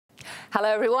Hello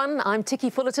everyone, I'm Tikki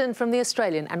Fullerton from The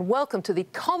Australian and welcome to the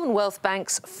Commonwealth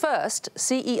Bank's first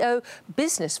CEO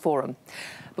Business Forum.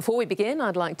 Before we begin,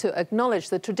 I'd like to acknowledge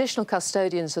the traditional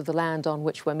custodians of the land on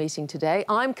which we're meeting today.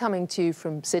 I'm coming to you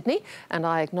from Sydney and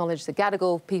I acknowledge the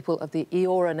Gadigal people of the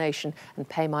Eora Nation and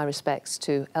pay my respects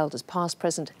to elders past,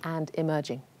 present and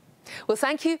emerging. Well,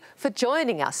 thank you for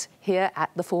joining us here at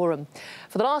the Forum.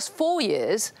 For the last 4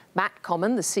 years, Matt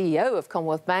Comyn, the CEO of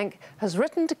Commonwealth Bank, has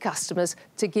written to customers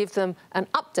to give them an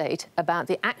update about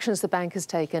the actions the bank has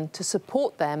taken to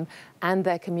support them and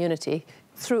their community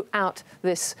throughout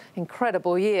this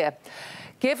incredible year.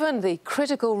 Given the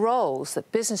critical roles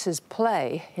that businesses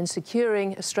play in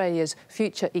securing Australia's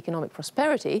future economic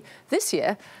prosperity, this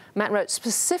year, Matt wrote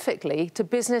specifically to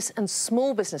business and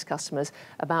small business customers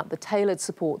about the tailored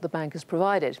support the bank has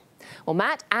provided. Well,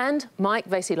 Matt and Mike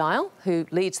Vasey-Lyle, who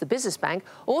leads the business bank,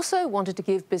 also wanted to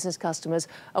give business customers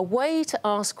a way to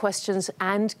ask questions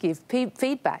and give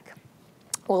feedback.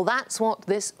 Well, that's what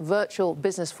this virtual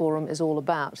business forum is all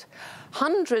about.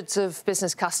 Hundreds of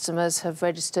business customers have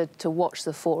registered to watch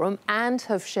the forum and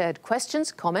have shared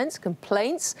questions, comments,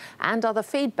 complaints and other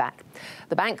feedback.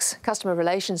 The bank's customer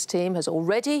relations team has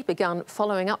already begun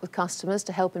following up with customers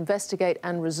to help investigate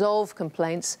and resolve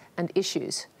complaints and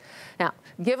issues. Now,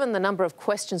 given the number of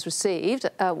questions received,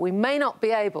 we may not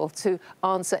be able to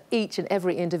answer each and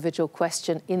every individual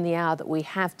question in the hour that we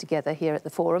have together here at the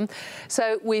forum.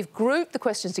 So we've grouped the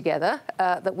questions together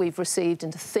that we've received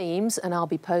into themes, and I'll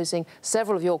be posing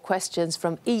several of your questions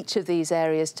from each of these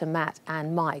areas to Matt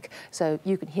and Mike, so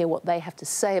you can hear what they have to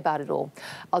say about it all.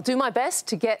 I'll do my best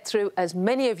to get through as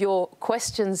many of your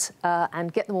questions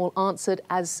and get them all answered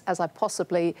as I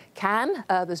possibly can.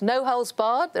 There's no holds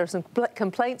barred. There are some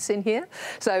complaints in here.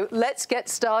 So let's get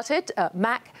started.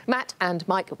 Matt and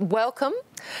Mike, welcome.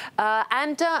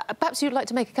 Perhaps you'd like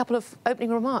to make a couple of opening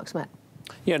remarks, Matt.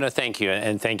 Yeah, no, thank you.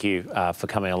 And thank you for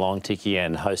coming along, Tikki,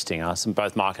 and hosting us. And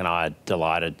both Mike and I are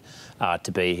delighted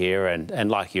to be here. And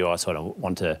like you, I sort of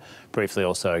want to briefly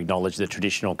also acknowledge the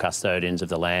traditional custodians of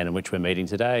the land in which we're meeting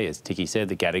today. As Tikki said,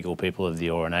 the Gadigal people of the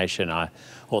Eora Nation. I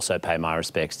also pay my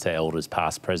respects to elders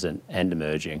past, present and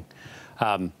emerging.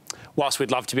 Whilst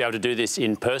we'd love to be able to do this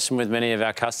in person with many of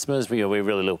our customers, we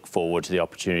really look forward to the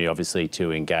opportunity, obviously,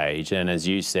 to engage. And as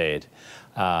you said,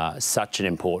 such an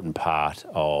important part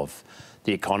of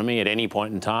the economy at any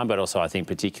point in time, but also I think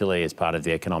particularly as part of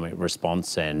the economic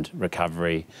response and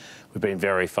recovery. We've been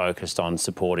very focused on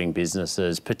supporting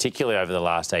businesses, particularly over the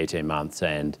last 18 months.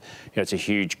 And it's a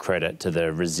huge credit to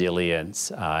the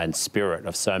resilience and spirit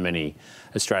of so many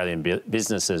Australian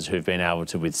businesses who've been able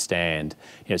to withstand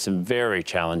some very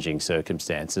challenging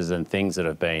circumstances and things that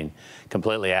have been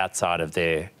completely outside of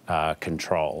their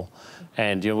control.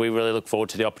 And we really look forward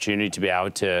to the opportunity to be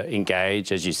able to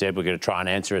engage. As you said, we're going to try and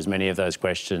answer as many of those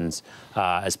questions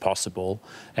as possible.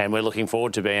 And we're looking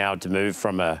forward to being able to move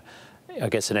from an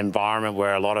environment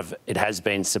where a lot of it has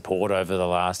been support over the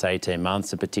last 18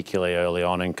 months, and particularly early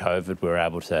on in COVID, we were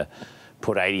able to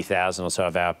put 80,000 or so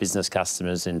of our business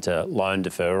customers into loan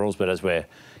deferrals. But as we're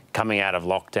coming out of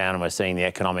lockdown and we're seeing the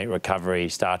economic recovery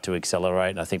start to accelerate,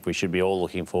 and I think we should be all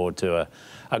looking forward to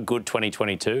a good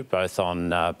 2022, both on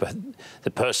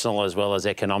the personal as well as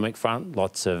economic front.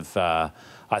 Lots of,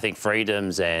 I think,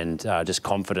 freedoms and just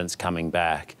confidence coming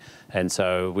back. And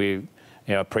so we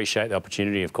appreciate the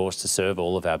opportunity, of course, to serve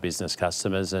all of our business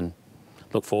customers and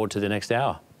look forward to the next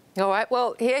hour. All right,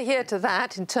 well, here to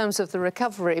that in terms of the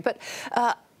recovery. But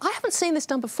I haven't seen this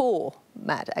done before,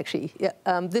 Matt, actually,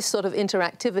 this sort of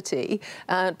interactivity,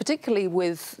 particularly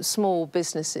with small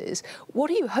businesses. What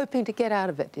are you hoping to get out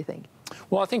of it, do you think?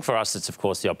 Well, I think for us, it's, of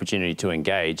course, the opportunity to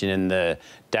engage. And in the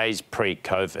days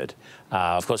pre-COVID,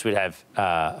 of course, we'd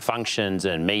have functions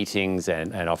and meetings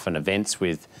and often events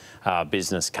with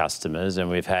business customers. And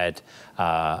we've had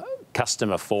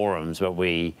customer forums, but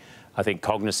I think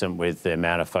cognizant with the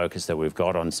amount of focus that we've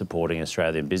got on supporting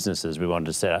Australian businesses, we wanted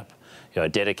to set up a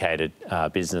dedicated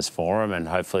business forum, and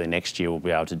hopefully next year we'll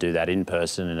be able to do that in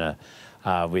person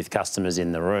with customers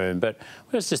in the room. But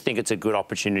we just think it's a good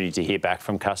opportunity to hear back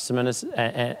from customers.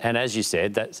 And as you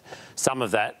said, that some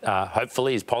of that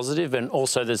hopefully is positive. And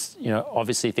also there's,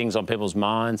 obviously things on people's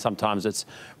minds. Sometimes it's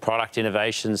product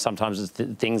innovation. Sometimes it's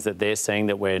things that they're seeing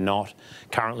that we're not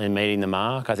currently meeting the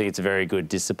mark. I think it's a very good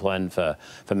discipline for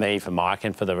me, for Mike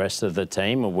and for the rest of the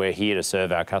team. We're here to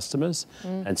serve our customers.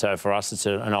 And so for us, it's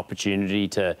an opportunity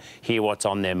to hear what's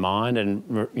on their mind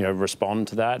and respond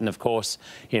to that. And of course,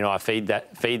 I feed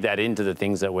that into the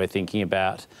things that we're thinking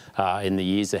about in the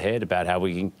years ahead, about how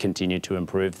we can continue to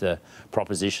improve the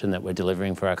proposition that we're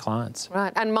delivering for our clients.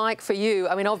 Right. And Mike, for you,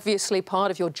 I mean, obviously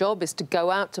part of your job is to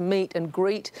go out to meet and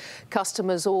greet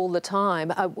customers all the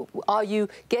time. Are you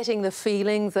getting the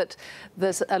feeling that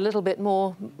there's a little bit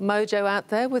more mojo out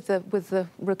there with the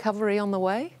recovery on the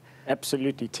way?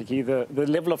 Absolutely, Tiki. The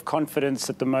level of confidence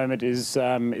at the moment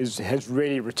has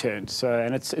really returned. So,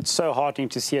 and it's so heartening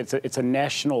to see. It's a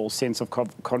national sense of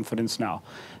confidence now.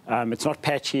 It's not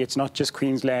patchy. It's not just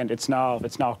Queensland. It's now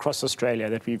across Australia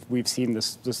that we've seen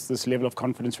this level of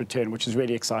confidence return, which is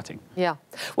really exciting. Yeah.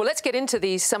 Well, let's get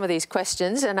into some of these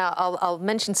questions, and I'll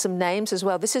mention some names as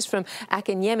well. This is from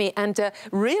Akinyemi, and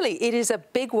really it is a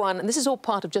big one. And this is all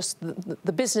part of just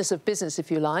the business of business,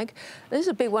 if you like. This is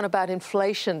a big one about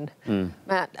inflation,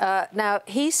 Matt. Now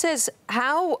he says,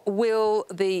 how will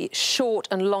the short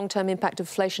and long-term impact of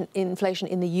inflation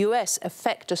in the US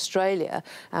affect Australia,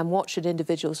 and what should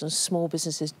individuals and small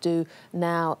businesses do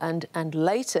now and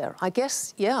later? I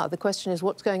guess, yeah, the question is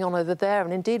what's going on over there,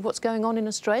 and indeed what's going on in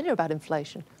Australia about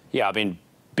inflation. Yeah, I mean,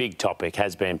 big topic,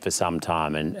 has been for some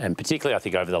time, and particularly I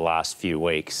think over the last few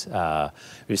weeks,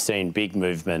 we've seen big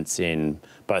movements in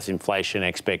both inflation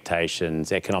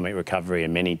expectations, economic recovery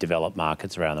in many developed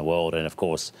markets around the world. And of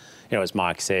course, you know, as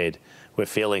Mike said, we're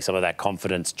feeling some of that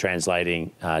confidence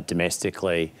translating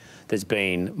domestically. There's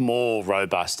been more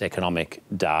robust economic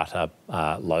data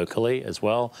locally as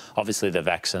well. Obviously, the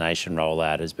vaccination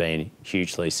rollout has been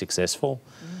hugely successful.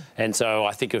 And so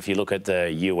I think if you look at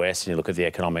the US and you look at the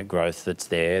economic growth that's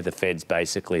there, the Fed's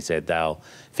basically said they'll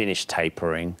finish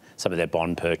tapering some of their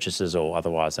bond purchases, or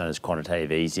otherwise known as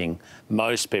quantitative easing.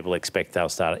 Most people expect they'll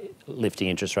start lifting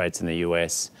interest rates in the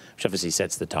US, which obviously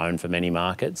sets the tone for many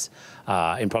markets,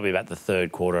 in probably about the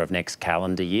third quarter of next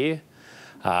calendar year.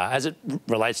 As it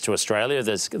relates to Australia,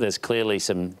 there's clearly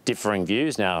some differing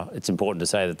views. Now, it's important to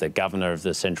say that the governor of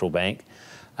the central bank,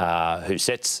 who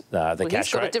sets the cash rate...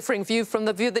 He's got a differing view from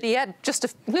the view that he had just a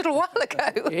little while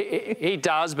ago. He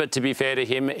does, but to be fair to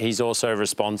him, he's also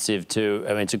responsive to... I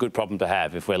mean, it's a good problem to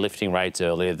have. If we're lifting rates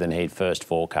earlier than he'd first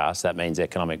forecast, that means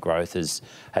economic growth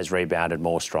has rebounded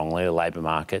more strongly. The labour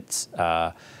markets,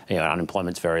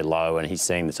 unemployment's very low, and he's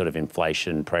seeing the sort of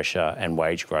inflation pressure and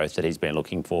wage growth that he's been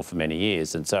looking for many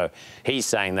years. And so he's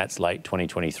saying that's late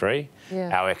 2023.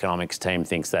 Yeah. Our economics team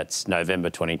thinks that's November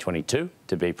 2022,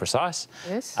 to be precise.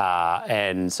 Yes.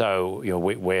 And so,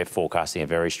 we're forecasting a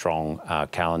very strong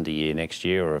calendar year next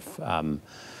year of 4.5%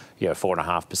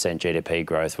 GDP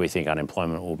growth. We think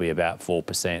unemployment will be about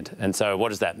 4%. And so what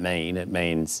does that mean? It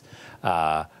means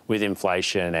with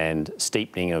inflation and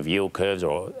steepening of yield curves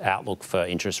or outlook for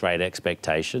interest rate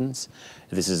expectations,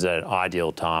 this is an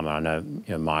ideal time, and I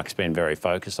know Mike's been very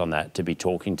focused on that, to be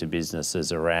talking to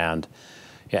businesses around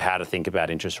how to think about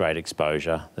interest rate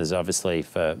exposure. There's obviously,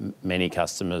 for many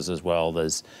customers as well,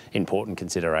 there's important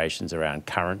considerations around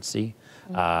currency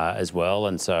as well.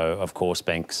 And so, of course,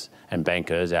 banks and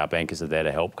bankers, our bankers are there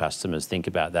to help customers think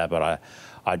about that. But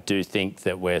I do think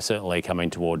that we're certainly coming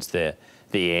towards the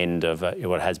end of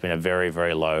what has been a very,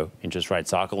 very low interest rate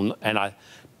cycle. And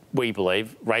we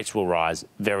believe rates will rise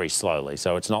very slowly.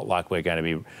 So it's not like we're going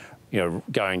to be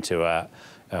going to a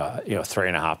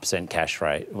 3.5% cash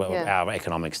rate. Well, our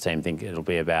economics team think it'll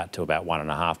be about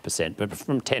 1.5%, but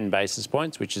from 10 basis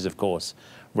points, which is of course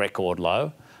record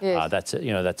low. Yes.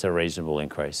 That's a reasonable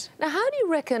increase. Now, how do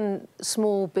you reckon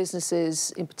small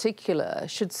businesses in particular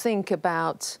should think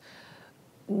about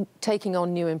taking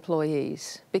on new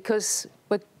employees? Because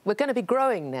we're going to be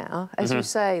growing now, as you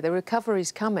say, the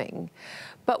recovery's coming.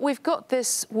 But we've got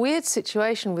this weird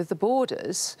situation with the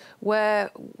borders where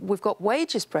we've got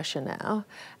wages pressure now,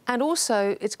 and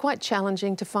also it's quite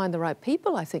challenging to find the right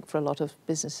people, I think, for a lot of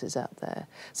businesses out there.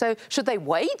 So should they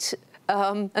wait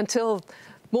until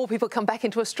more people come back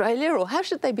into Australia, or how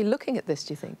should they be looking at this,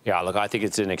 do you think? Yeah, look, I think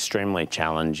it's an extremely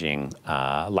challenging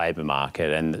labour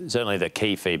market, and certainly the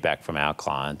key feedback from our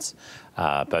clients,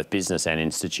 both business and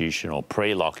institutional,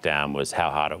 pre-lockdown was how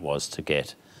hard it was to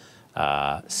get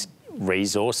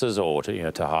resources or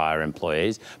to hire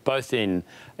employees, both in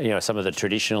some of the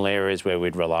traditional areas where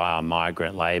we'd rely on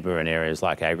migrant labour and areas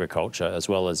like agriculture, as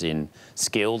well as in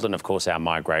skilled, and of course our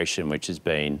migration, which has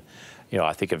been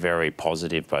I think a very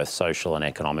positive both social and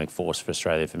economic force for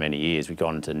Australia for many years. We've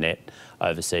gone into net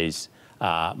overseas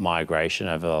migration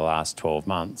over the last 12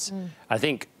 months. I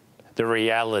think the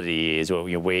reality is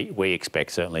we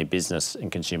expect certainly business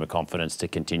and consumer confidence to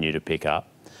continue to pick up.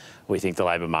 We think the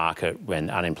labour market, when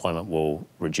unemployment will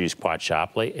reduce quite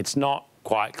sharply, it's not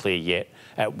quite clear yet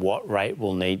at what rate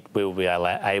we'll be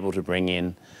able to bring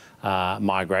in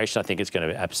migration. I think it's going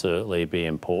to absolutely be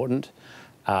important.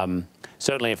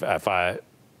 certainly if I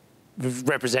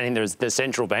representing the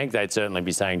central bank, they'd certainly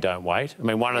be saying don't wait. I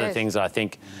mean, one of the things I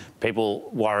think people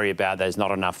worry about, there's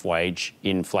not enough wage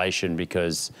inflation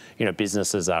because,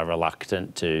 businesses are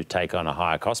reluctant to take on a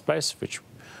higher cost base, which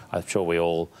I'm sure we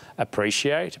all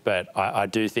appreciate. But I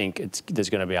do think there's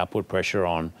going to be upward pressure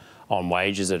on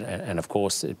wages, and of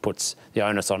course it puts the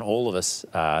onus on all of us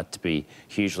to be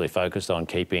hugely focused on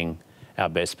keeping our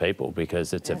best people,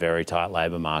 because it's a very tight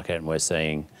labour market, and we're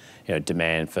seeing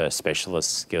demand for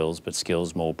specialist skills, but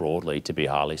skills more broadly to be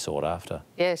highly sought after.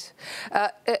 Yes.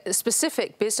 A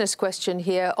specific business question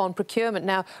here on procurement.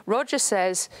 Now, Roger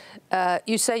says,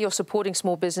 you say you're supporting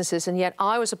small businesses, and yet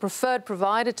I was a preferred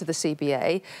provider to the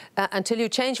CBA until you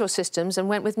changed your systems and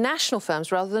went with national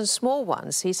firms rather than small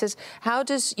ones. He says, how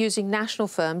does using national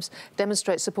firms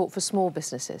demonstrate support for small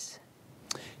businesses?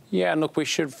 Yeah, and look, we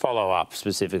should follow up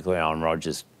specifically on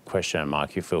Roger's question, and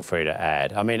Mike, you feel free to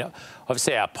add. I mean,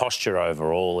 obviously our posture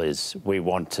overall is we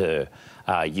want to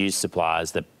use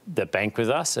suppliers that bank with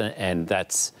us, and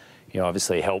that's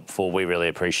obviously helpful. We really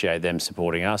appreciate them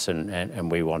supporting us,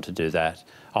 and we want to do that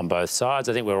on both sides.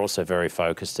 I think we're also very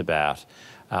focused about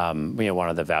one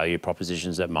of the value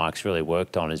propositions that Mike's really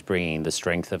worked on is bringing the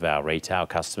strength of our retail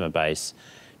customer base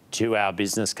to our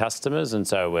business customers, and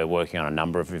so we're working on a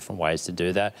number of different ways to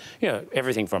do that.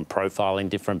 Everything from profiling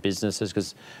different businesses,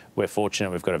 because we're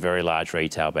fortunate we've got a very large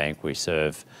retail bank. We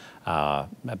serve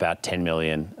about 10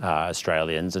 million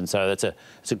Australians, and so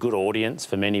it's a good audience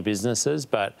for many businesses.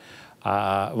 But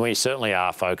we certainly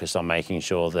are focused on making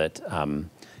sure that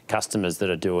customers that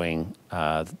are doing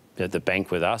the bank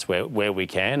with us where we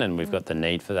can, and we've got the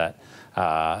need for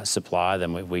that supply,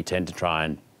 then we tend to try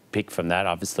and pick from that.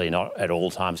 Obviously, not at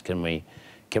all times can we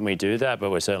do that,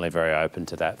 but we're certainly very open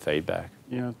to that feedback.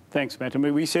 Yeah, thanks, Matt. I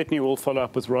mean, we certainly will follow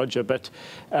up with Roger, but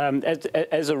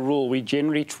as a rule, we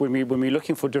generally, when we're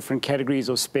looking for different categories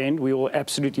of spend, we will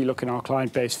absolutely look in our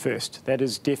client base first. That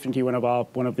is definitely one of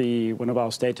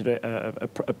our stated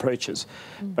approaches.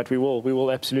 But we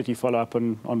will absolutely follow up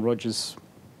on Roger's.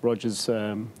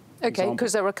 Okay,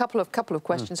 because there were a couple of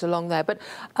questions along there. But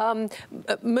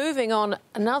moving on,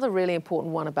 another really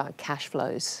important one about cash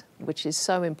flows, which is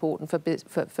so important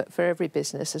for every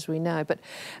business, as we know. But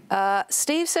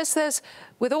Steve says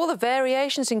with all the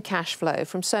variations in cash flow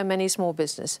from so many small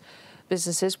businesses,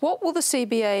 what will the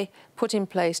CBA put in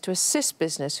place to assist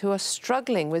business who are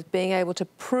struggling with being able to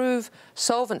prove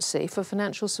solvency for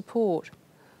financial support?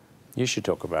 You should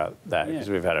talk about that, because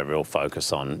we've had a real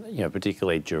focus on,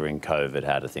 particularly during COVID,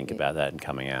 how to think about that and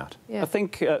coming out. Yeah. I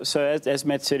think, so as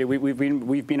Matt said,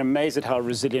 we've been amazed at how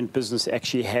resilient business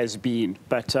actually has been.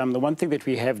 But the one thing that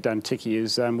we have done, Tiki,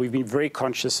 is we've been very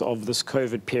conscious of this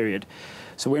COVID period.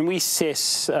 So when we assess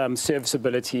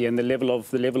serviceability and the level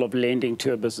of lending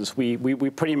to a business, we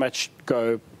pretty much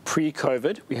go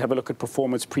pre-COVID. We have a look at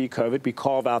performance pre-COVID. We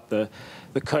carve out the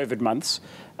COVID months,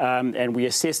 and we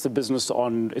assess the business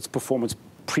on its performance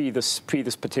pre this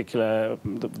particular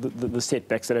the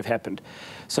setbacks that have happened.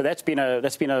 So that's been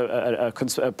a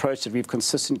approach that we've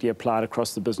consistently applied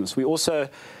across the business. We also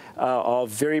are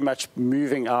very much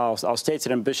moving our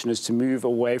stated ambition is to move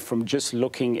away from just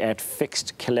looking at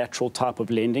fixed collateral type of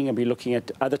lending and be looking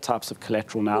at other types of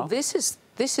collateral now. Well,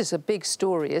 this is a big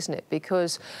story, isn't it?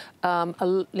 Because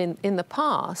in the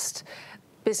past,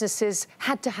 businesses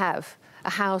had to have a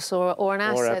house or an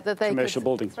asset that they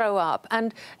could throw up.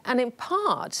 And in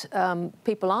part,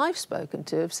 people I've spoken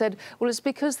to have said, well, it's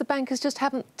because the bankers just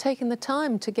haven't taken the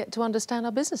time to get to understand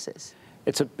our businesses.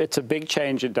 It's a big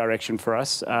change in direction for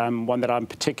us, one that I'm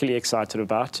particularly excited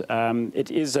about.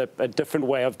 It is a different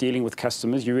way of dealing with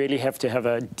customers. You really have to have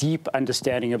a deep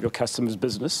understanding of your customer's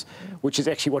business, which is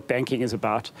actually what banking is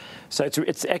about. So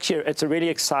it's a really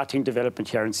exciting development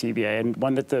here in CBA, and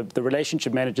one that the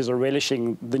relationship managers are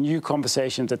relishing the new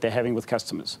conversations that they're having with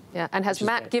customers. Yeah, and has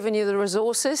Matt given you the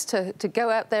resources to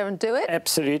go out there and do it?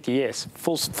 Absolutely, yes.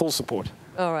 Full support.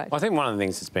 All right. I think one of the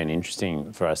things that's been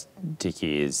interesting for us,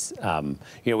 Tiki, is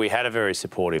we had a very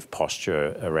supportive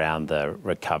posture around the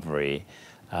recovery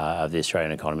of the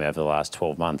Australian economy over the last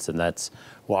 12 months, and that's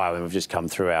why we've just come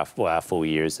through our full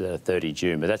year is 30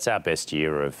 June, but that's our best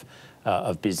year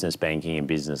of business banking and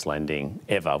business lending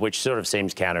ever, which sort of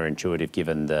seems counterintuitive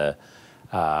given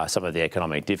some of the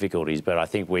economic difficulties. But I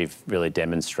think we've really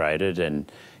demonstrated, and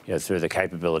through the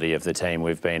capability of the team,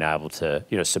 we've been able to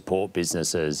support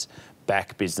businesses,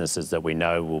 back businesses that we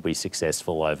know will be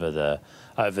successful over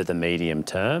the medium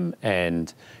term,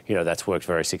 and that's worked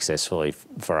very successfully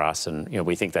for us, and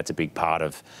we think that's a big part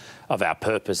of our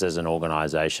purpose as an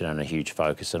organisation and a huge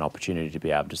focus and opportunity to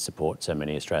be able to support so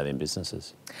many Australian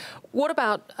businesses. What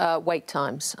about wait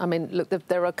times? I mean, look,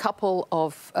 there are a couple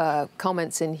of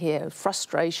comments in here,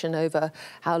 frustration over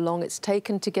how long it's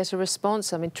taken to get a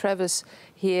response. I mean, Trevor's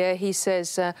here. He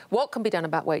says, what can be done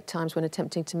about wait times when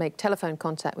attempting to make telephone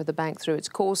contact with the bank through its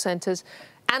call centres?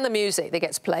 And the music that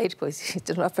gets played, because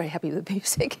he's not very happy with the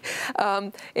music.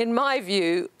 In my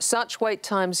view, such wait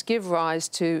times give rise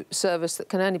to service that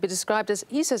can only be described as,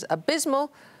 he says, abysmal,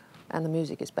 and the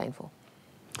music is painful.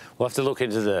 We'll have to look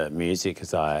into the music,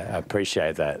 because I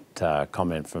appreciate that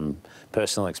comment from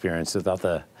personal experience with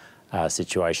other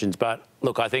situations. But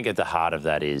look, I think at the heart of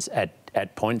that is,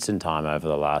 at points in time over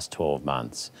the last 12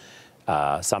 months,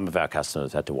 some of our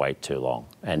customers had to wait too long.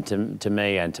 And to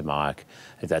me and to Mike,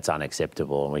 that's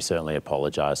unacceptable, and we certainly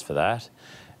apologise for that.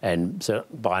 And so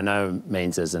by no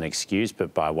means as an excuse,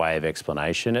 but by way of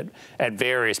explanation, at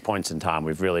various points in time,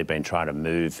 we've really been trying to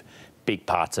move big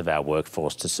parts of our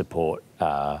workforce to support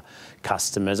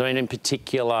customers. I mean, in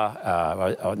particular,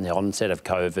 on the onset of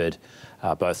COVID,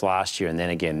 both last year and then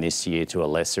again this year to a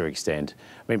lesser extent,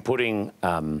 I mean, putting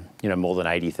more than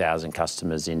 80,000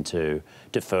 customers into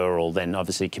deferral, then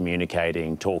obviously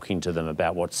communicating, talking to them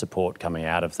about what support coming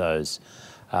out of those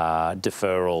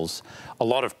deferrals. A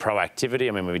lot of proactivity.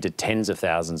 I mean, we did tens of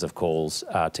thousands of calls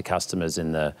to customers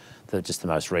in just the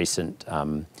most recent,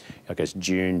 I guess,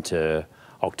 June to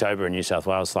October in New South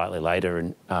Wales, slightly later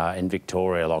in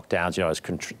Victoria, lockdowns,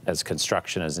 as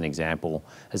construction, as an example,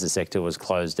 as the sector was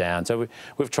closed down. So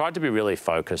we've tried to be really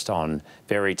focused on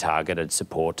very targeted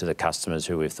support to the customers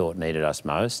who we've thought needed us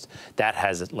most. That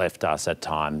has left us at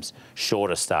times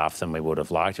shorter staff than we would have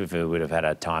liked. If we would have had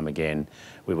our time again,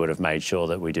 we would have made sure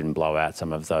that we didn't blow out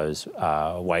some of those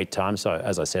wait times. So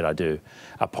as I said, I do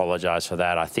apologise for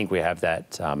that. I think we have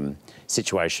that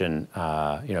situation,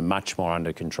 much more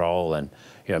under control, and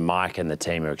Mike and the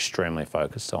team are extremely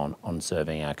focused on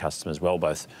serving our customers well,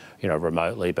 both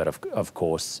remotely, but of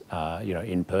course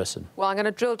in person. Well, I'm going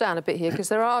to drill down a bit here, because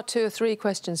there are 2 or 3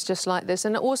 questions just like this,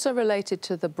 and also related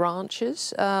to the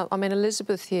branches. I mean,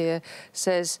 Elizabeth here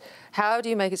says, how do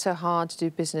you make it so hard to do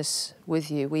business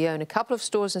with you? We own a couple of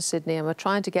stores in Sydney, and we're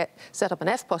trying to set up an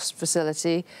FPOS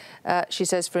facility. She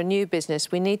says, for a new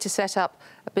business, we need to set up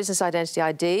a business identity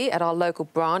ID at our local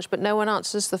branch, but no one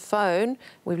answers the phone.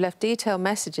 We've left detailed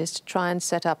messages to try and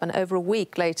set up, and over a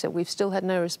week later, we've still had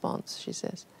no response, she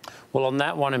says. Well, on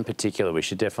that one in particular, we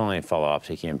should definitely follow up,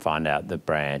 Vicky, and find out the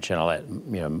branch. And I'll let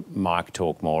Mike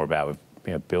talk more about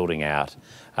building out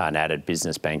and added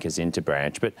business bankers into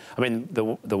branch. But I mean,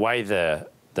 the way the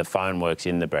phone works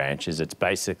in the branch is it's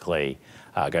basically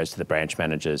goes to the branch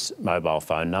manager's mobile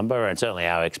phone number, and certainly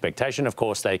our expectation, of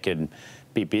course, they can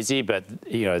be busy, but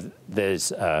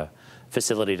there's a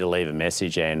facility to leave a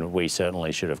message, and we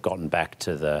certainly should have gotten back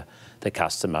to the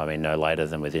customer, I mean, no later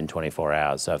than within 24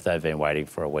 hours. So if they've been waiting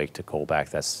for a week to call back,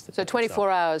 that's... So 24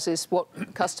 hours is what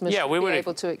customers should be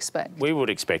able to expect? We would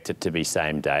expect it to be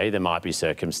same day. There might be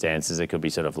circumstances, it could be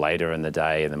sort of later in the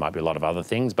day, and there might be a lot of other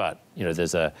things, but,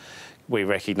 we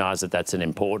recognise that that's an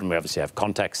important... We obviously have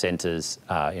contact centres,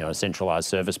 a centralised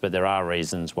service, but there are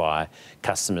reasons why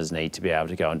customers need to be able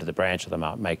to go into the branch, or they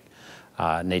might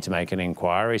need to make an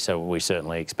inquiry. So we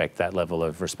certainly expect that level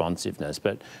of responsiveness.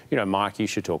 But, Mike, you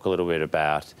should talk a little bit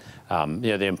about,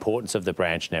 the importance of the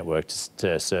branch network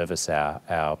to service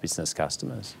our business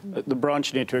customers. The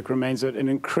branch network remains an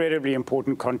incredibly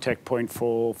important contact point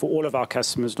for all of our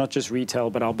customers, not just retail,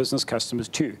 but our business customers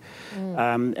too.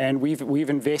 And we've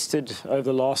invested over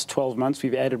the last 12 months,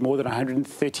 we've added more than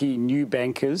 130 new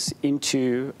bankers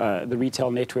into the retail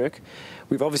network.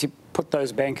 We've obviously put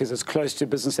those bankers as close to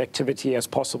business activity as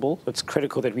possible. It's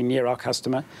critical that we're near our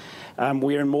customer.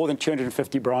 We're in more than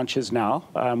 250 branches now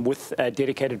with a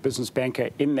dedicated business banker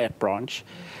in that branch.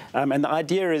 And the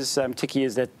idea is, Tiki,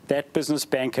 is that business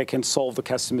banker can solve the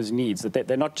customer's needs, that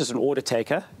they're not just an order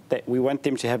taker, that we want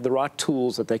them to have the right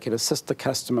tools that they can assist the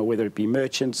customer, whether it be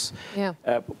merchants,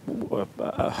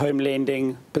 home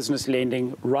lending, business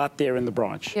lending, right there in the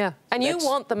branch. Yeah, and you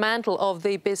want the mantle of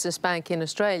the business bank in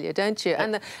Australia, don't you?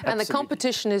 And the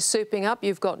competition is souping up.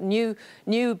 You've got new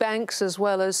banks as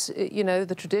well as,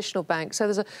 the traditional banks.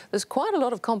 So there's quite a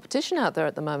lot of competition out there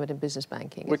at the moment in business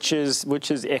banking. Which is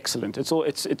excellent.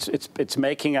 It's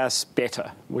making us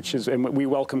better, and we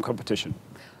welcome competition.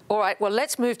 All right, well,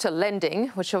 let's move to lending,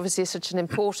 which obviously is such an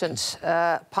important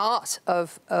part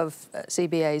of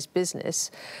CBA's business.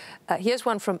 Here's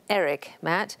one from Eric,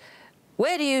 Matt.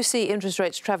 Where do you see interest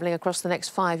rates travelling across the next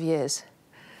 5 years?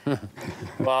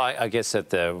 Well, I guess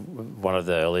at one of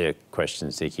the earlier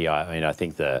questions, Vicky, I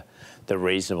think the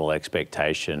reasonable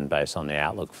expectation based on the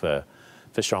outlook for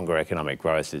for stronger economic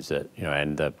growth is that,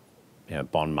 and the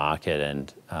bond market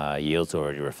and yields are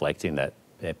already reflecting that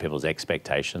people's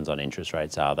expectations on interest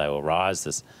rates are they will rise.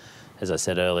 There's, as I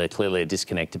said earlier, clearly a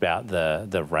disconnect about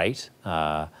the rate,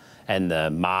 and the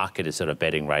market is sort of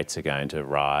betting rates are going to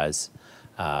rise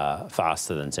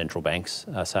faster than central banks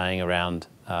are saying around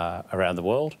the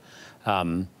world.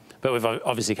 But we've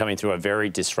obviously coming through a very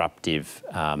disruptive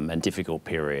and difficult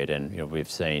period, and we've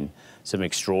seen some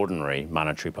extraordinary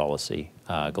monetary policy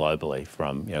globally,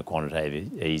 from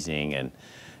quantitative easing and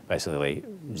basically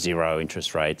zero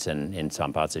interest rates, and in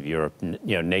some parts of Europe,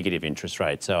 negative interest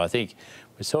rates. So I think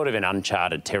we're sort of in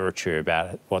uncharted territory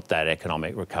about what that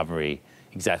economic recovery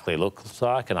exactly looks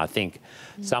like, and I think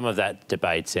some of that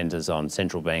debate centres on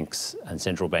central banks, and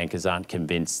central bankers aren't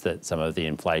convinced that some of the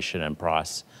inflation and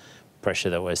price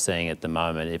pressure that we're seeing at the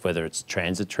moment, whether it's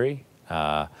transitory,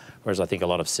 whereas I think a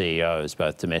lot of CEOs,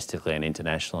 both domestically and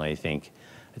internationally, think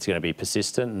it's going to be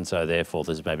persistent, and so therefore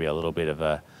there's maybe a little bit of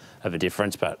a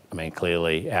difference. But I mean,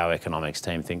 clearly our economics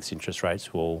team thinks interest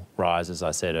rates will rise, as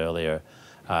I said earlier,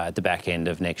 at the back end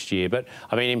of next year. But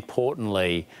I mean,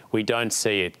 importantly, we don't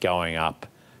see it going up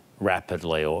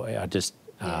rapidly, or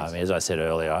as I said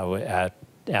earlier,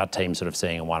 our team's sort of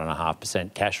seeing a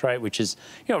 1.5% cash rate, which is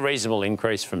a reasonable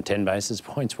increase from 10 basis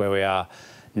points where we are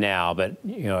now. But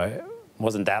it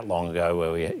wasn't that long ago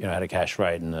where we had a cash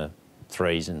rate in the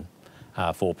 3s and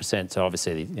 4%. So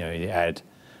obviously, you add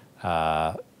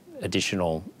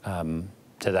additional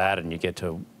to that, and you get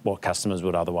to what customers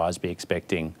would otherwise be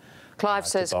expecting. Clive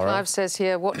says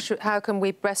here, how can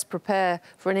we best prepare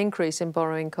for an increase in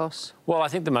borrowing costs? Well, I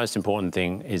think the most important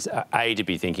thing is, to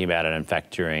be thinking about it and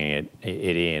factoring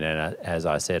it in. And as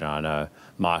I said, I know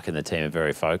Mike and the team are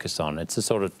very focused on, it's the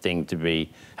sort of thing to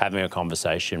be having a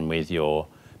conversation with your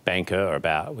banker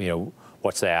about,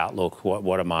 what's the outlook,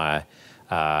 what are my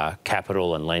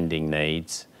capital and lending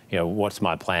needs, what's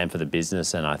my plan for the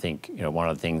business. And I think, one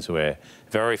of the things we're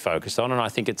very focused on, and I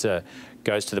think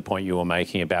goes to the point you were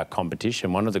making about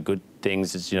competition. One of the good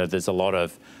things is, there's a lot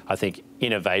of, I think,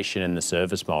 innovation in the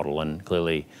service model, and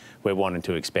clearly we're wanting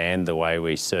to expand the way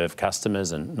we serve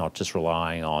customers and not just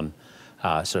relying on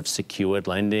sort of secured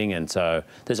lending. And so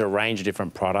there's a range of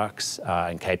different products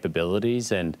and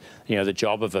capabilities. And, the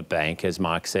job of a bank, as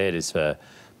Mike said, is for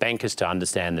bankers to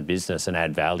understand the business and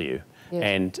add value. Yes.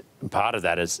 And part of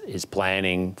that is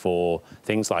planning for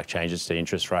things like changes to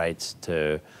interest rates,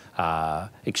 to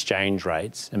exchange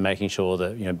rates, and making sure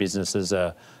that businesses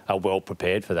are well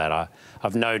prepared for that.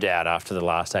 I've no doubt after the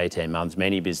last 18 months,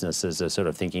 many businesses are sort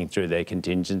of thinking through their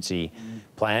contingency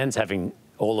plans,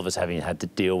 all of us having had to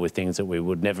deal with things that we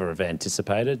would never have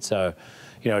anticipated. So,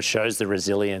 it shows the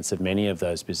resilience of many of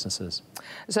those businesses.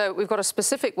 So we've got a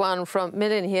specific one from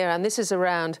Millen here, and this is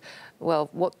around, well,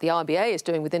 what the RBA is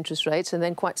doing with interest rates, and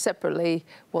then quite separately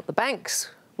what the banks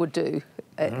would do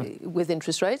with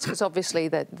interest rates, because obviously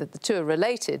the two are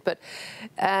related.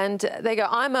 And they go,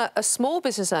 I'm a small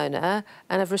business owner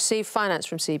and have received finance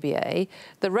from CBA.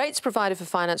 The rates provided for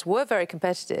finance were very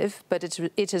competitive, but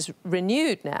it has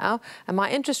renewed now, and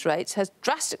my interest rates has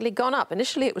drastically gone up.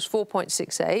 Initially it was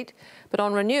 4.68, but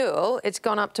on renewal it's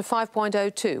gone up to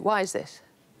 5.02. Why is this?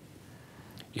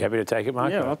 You happy to take it,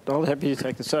 Mike? Yeah, I'll happy to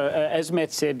take it. So as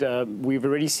Matt said, we've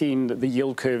already seen the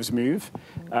yield curves move.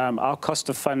 Our cost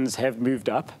of funds have moved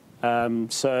up.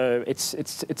 So it's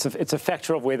a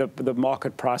factor of where the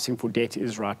market pricing for debt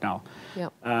is right now.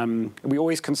 Yep. We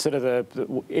always consider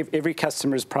every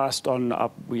customer is priced on,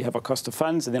 we have a cost of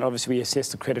funds, and then obviously we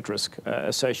assess the credit risk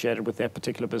associated with that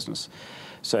particular business.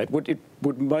 So it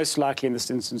would most likely in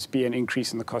this instance be an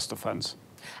increase in the cost of funds.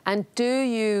 And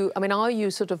are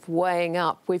you sort of weighing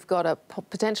up, we've got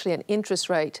potentially an interest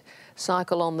rate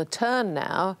cycle on the turn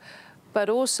now, but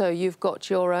also you've got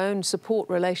your own support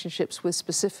relationships with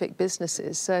specific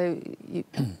businesses. So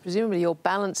presumably you're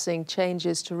balancing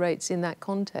changes to rates in that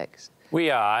context. We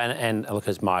are, and look,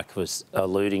 as Mike was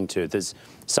alluding to, there's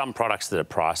some products that are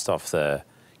priced off the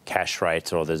cash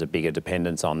rates, or there's a bigger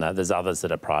dependence on that. There's others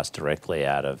that are priced directly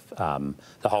out of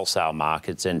the wholesale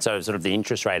markets. And so sort of the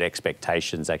interest rate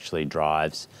expectations actually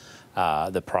drives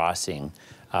the pricing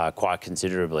quite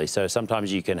considerably. So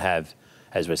sometimes you can have,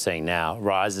 as we're seeing now,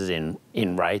 rises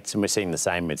in rates, and we're seeing the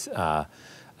same with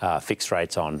fixed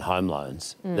rates on home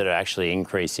loans that are actually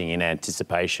increasing in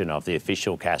anticipation of the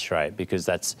official cash rate, because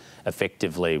that's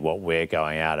effectively what we're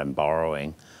going out and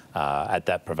borrowing at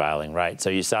that prevailing rate. So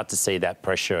you start to see that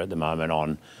pressure at the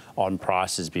moment on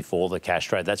prices before the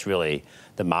cash rate. That's really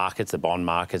the markets, the bond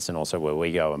markets, and also where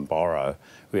we go and borrow,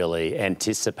 really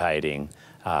anticipating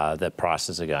that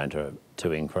prices are going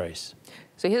to increase.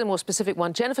 So here's a more specific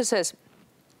one. Jennifer says,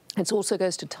 It also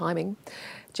goes to timing.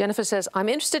 Jennifer says, I'm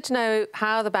interested to know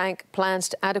how the bank plans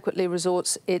to adequately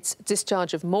resource its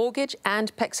discharge of mortgage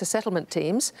and PEXA settlement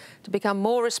teams to become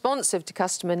more responsive to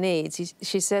customer needs.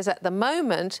 She says at the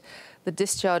moment, the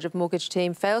discharge of mortgage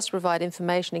team fails to provide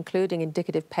information, including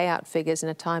indicative payout figures in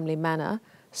a timely manner.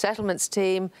 Settlements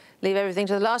team leave everything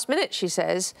to the last minute, she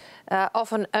says,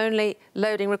 often only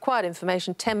loading required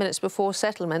information 10 minutes before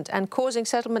settlement and causing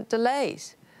settlement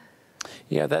delays.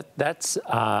 Yeah, that's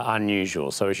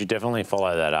unusual. So we should definitely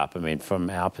follow that up. I mean,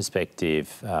 from our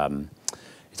perspective,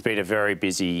 it's been a very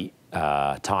busy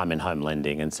time in home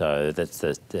lending, and so that's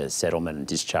the settlement and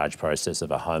discharge process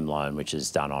of a home loan, which is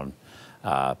done on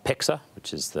PEXA,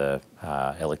 which is the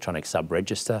electronic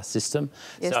sub-register system.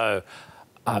 Yes. So,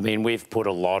 I mean, we've put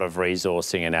a lot of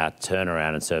resourcing, and our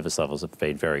turnaround and service levels have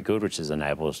been very good, which has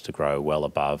enabled us to grow well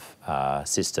above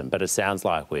system. But it sounds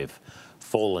like we've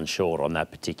fallen short on that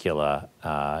particular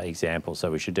example,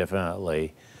 so we should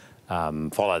definitely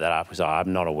follow that up, because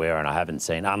I'm not aware, and I haven't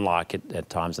seen, unlike at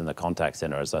times in the contact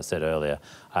centre, as I said earlier,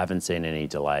 I haven't seen any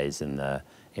delays in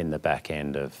the back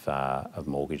end of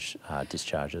mortgage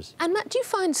discharges. And Matt, do you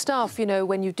find staff, you know,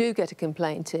 when you do get a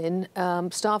complaint in,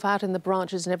 staff out in the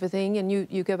branches and everything, and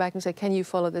you go back and say, can you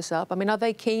follow this up? I mean, are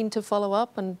they keen to follow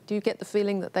up, and do you get the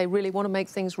feeling that they really want to make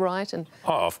things right? And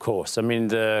Oh, of course. I mean,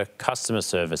 the customer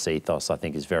service ethos, I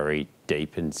think, is very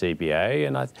deep in CBA,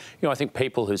 and I think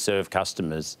people who serve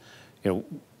customers,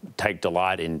 take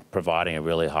delight in providing a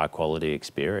really high quality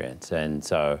experience. And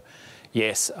so,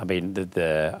 yes, I mean,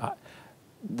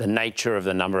 the nature of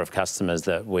the number of customers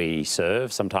that we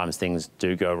serve, sometimes things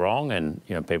do go wrong,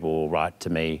 and people will write to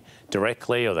me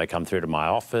directly, or they come through to my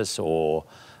office, or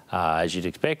as you'd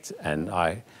expect, and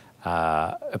I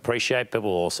appreciate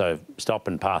people also stop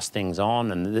and pass things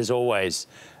on, and there's always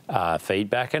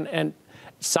feedback, and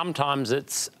sometimes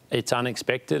it's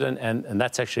unexpected, and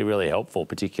that's actually really helpful,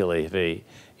 particularly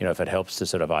if it helps to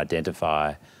sort of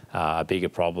identify a bigger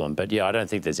problem. But yeah, I don't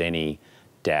think there's any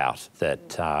doubt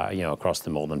that across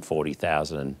the more than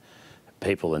 40,000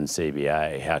 people in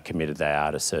CBA, how committed they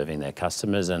are to serving their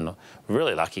customers. And we're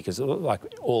really lucky, because like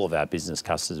all of our business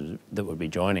customers that would be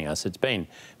joining us, it's been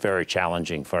very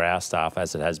challenging for our staff,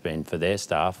 as it has been for their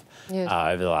staff. Yes.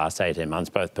 Over the last 18 months,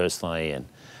 both personally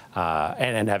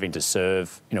and having to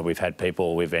serve. We've had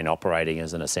people, we've been operating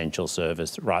as an essential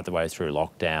service right the way through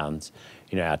lockdowns.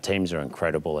 Our teams are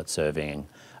incredible at serving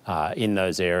in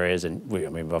those areas, and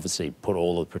we've obviously put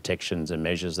all the protections and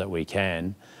measures that we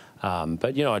can.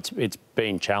 But it's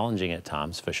been challenging at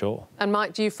times, for sure. And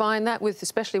Mike, do you find that,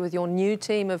 especially with your new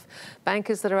team of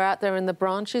bankers that are out there in the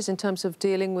branches, in terms of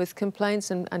dealing with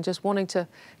complaints and just wanting to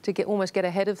almost get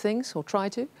ahead of things, or try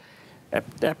to?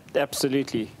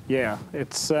 Absolutely, yeah.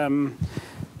 It's I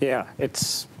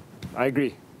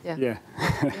agree. Yeah. Yeah.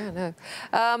 Yeah,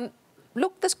 no.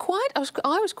 Look, I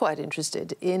was quite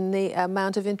interested in the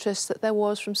amount of interest that there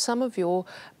was from some of your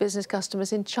business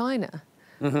customers in China.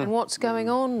 Mm-hmm. And what's going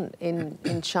on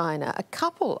in China. A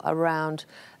couple around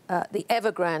the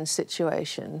Evergrande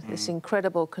situation, this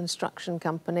incredible construction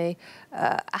company.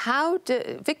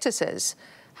 Victor says,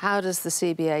 how does the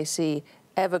CBA see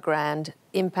Evergrande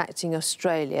impacting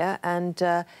Australia? And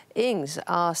Ings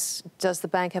asks, does the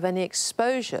bank have any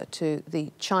exposure to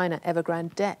the China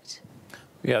Evergrande debt?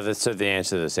 Yeah, so the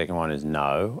answer to the second one is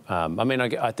no.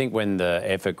 I think when the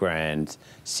Evergrande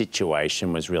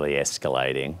situation was really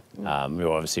escalating, we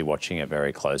were obviously watching it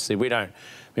very closely. We don't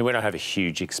have a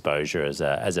huge exposure as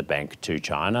a bank to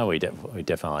China. We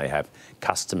definitely have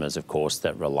customers, of course,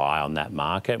 that rely on that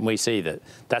market, and we see that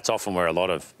that's often where a lot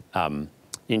of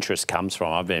interest comes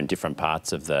from. I've been in different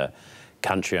parts of the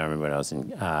country. I remember when I was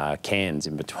in Cairns,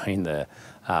 in between the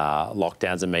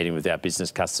lockdowns, and meeting with our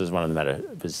business customers. One of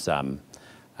them was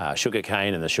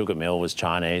sugarcane, and the sugar mill was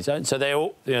Chinese. So they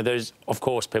all, there's, of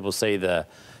course, people see the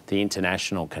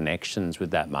international connections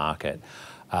with that market.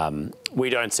 We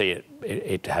don't see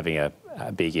it having a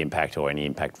big impact, or any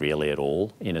impact really at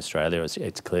all in Australia.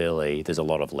 It's clearly, there's a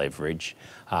lot of leverage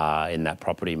in that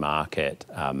property market.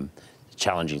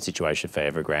 Challenging situation for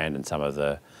Evergrande and some of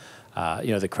the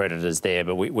the creditors there,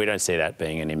 but we don't see that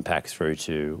being an impact through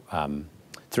to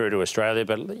Australia.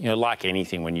 But like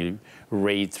anything, when you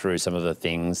read through some of the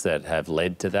things that have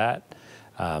led to that,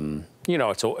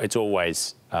 it's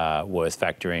always worth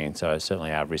factoring in. So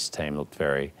certainly our risk team looked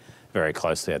very, very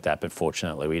closely at that, but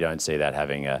fortunately we don't see that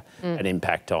having an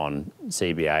impact on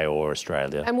CBA or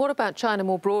Australia. And what about China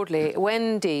more broadly?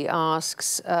 Wendy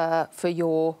asks for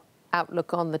your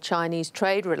outlook on the Chinese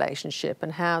trade relationship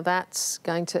and how that's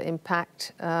going to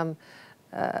impact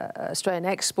Australian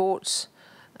exports,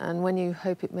 and when you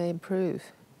hope it may improve.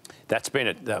 That's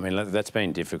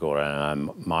been difficult,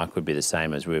 and Mike would be the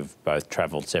same, as we've both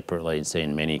travelled separately and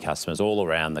seen many customers all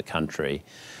around the country.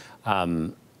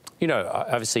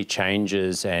 Obviously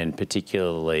changes, and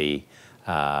particularly,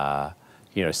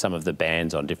 some of the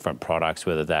bans on different products,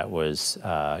 whether that was,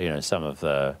 some of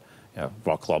the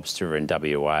rock lobster in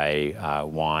WA,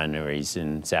 wineries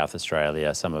in South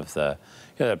Australia, some of the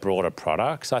broader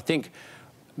products. I think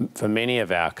for many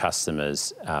of our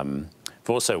customers, we've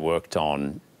also worked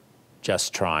on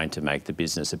just trying to make the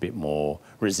business a bit more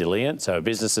resilient. So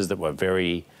businesses that were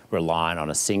very reliant on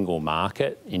a single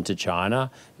market into China,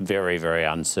 very, very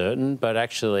uncertain. But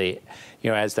actually,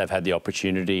 as they've had the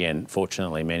opportunity, and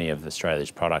fortunately many of Australia's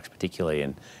products, particularly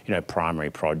in, primary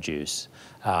produce,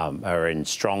 are in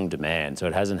strong demand. So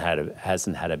it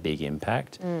hasn't had a big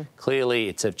impact. Clearly,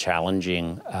 it's a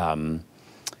challenging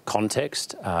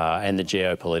context, and the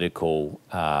geopolitical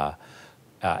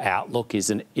outlook is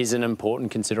an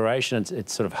important consideration.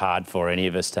 It's sort of hard for any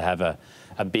of us to have a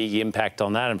big impact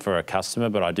on that, and for a customer,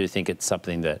 but I do think it's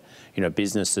something that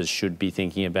businesses should be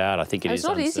thinking about. I think it's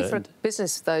not easy for a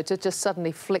business, though, to just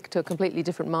suddenly flick to a completely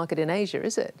different market in Asia,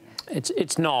 is it?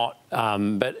 It's not,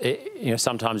 but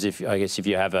sometimes if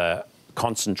you have a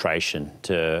concentration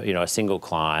to a single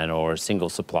client or a single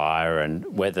supplier, and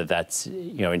whether that's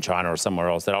in China or somewhere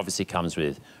else, that obviously comes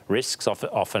with risks.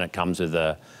 Often it comes with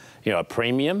a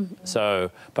premium.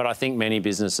 So, but I think many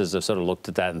businesses have sort of looked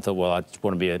at that and thought, well, I just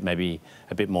want to be maybe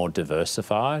a bit more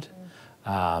diversified.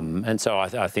 And so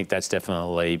I think that's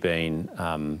definitely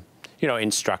been,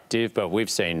 instructive. But we've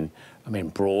seen,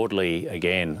 broadly,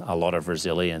 again, a lot of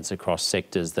resilience across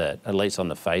sectors that, at least on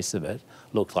the face of it,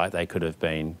 looked like they could have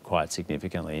been quite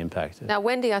significantly impacted. Now,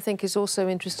 Wendy, I think, is also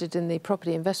interested in the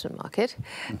property investment market.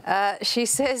 She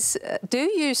says, do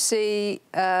you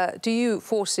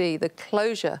foresee the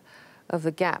closure of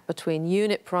the gap between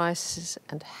unit prices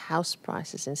and house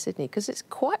prices in Sydney? Because it's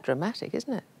quite dramatic,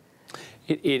 isn't it?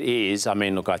 It is.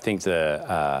 Look, I think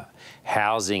the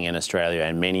housing in Australia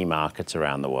and many markets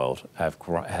around the world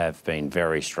have been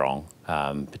very strong,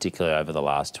 particularly over the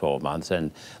last 12 months.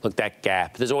 And look, that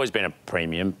gap, there's always been a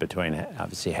premium between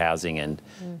obviously housing and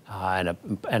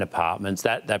apartments.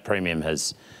 That premium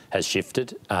has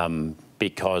shifted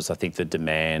because I think the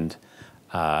demand,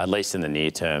 at least in the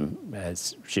near term,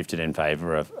 has shifted in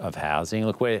favour of housing.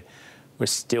 Look, we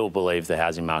still believe the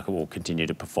housing market will continue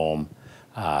to perform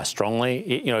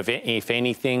strongly. If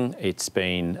anything, it's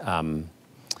been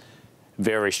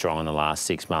very strong in the last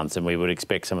 6 months, and we would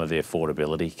expect some of the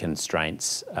affordability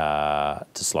constraints to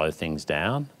slow things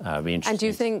down. And do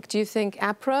you think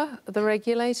APRA, the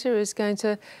regulator, is going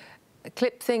to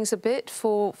clip things a bit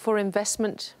for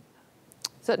investment,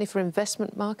 certainly for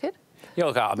investment market? Yeah,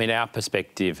 look, our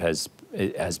perspective has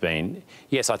been,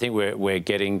 yes, I think we're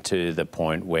getting to the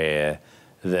point where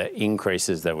the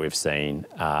increases that we've seen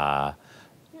are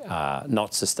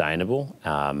not sustainable,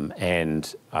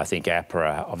 and I think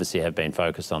APRA obviously have been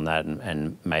focused on that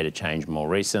and made a change more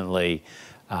recently.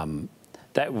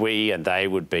 That we and they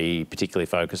would be particularly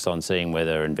focused on seeing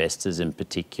whether investors in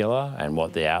particular and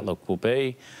what the outlook will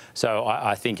be. So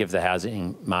I think if the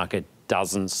housing market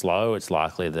doesn't slow, it's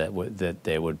likely that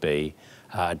there would be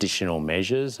additional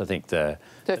measures. I think so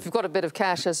if you've got a bit of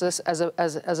cash as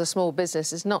a small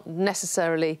business, it's not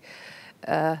necessarily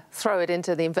throw it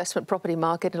into the investment property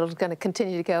market. It's going to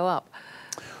continue to go up.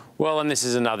 Well, and this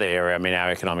is another area.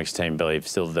 Our economics team believes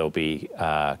still there'll be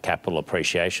capital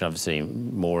appreciation, obviously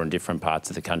more in different parts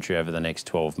of the country over the next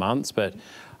 12 months. But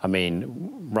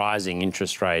rising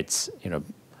interest rates,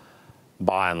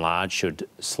 by and large, should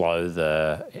slow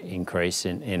the increase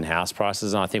in house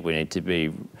prices. And I think we need to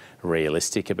be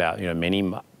realistic about,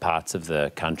 many parts of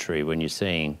the country when you're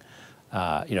seeing,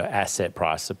 asset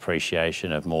price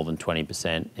appreciation of more than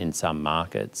 20% in some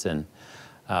markets. And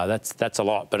that's a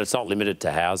lot, but it's not limited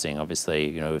to housing.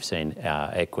 Obviously, we've seen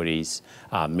equities,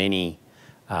 many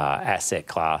asset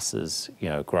classes,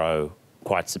 grow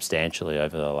quite substantially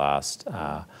over the last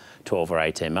 12 or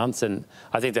 18 months. And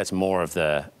I think that's more of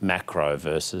the macro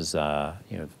versus,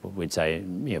 we'd say,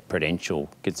 prudential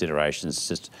considerations.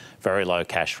 Just very low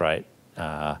cash rate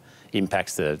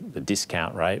impacts the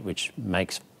discount rate, which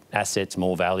makes assets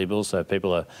more valuable, so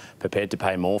people are prepared to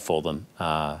pay more for them.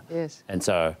 Yes. And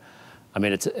so,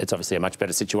 it's obviously a much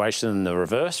better situation than the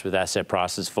reverse with asset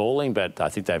prices falling, but I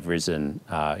think they've risen,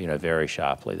 very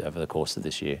sharply over the course of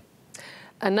this year.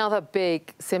 Another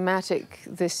big thematic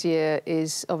this year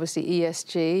is obviously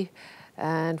ESG,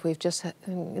 and we've just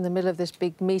in the middle of this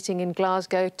big meeting in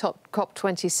Glasgow,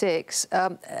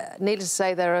 COP26. Needless to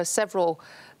say, there are several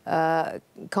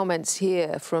comments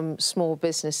here from small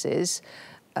businesses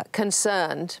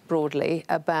concerned broadly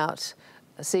about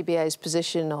CBA's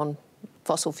position on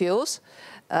fossil fuels.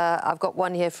 I've got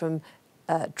one here from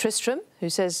Tristram, who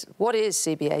says, what is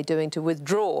CBA doing to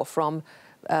withdraw from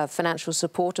financial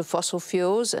support of fossil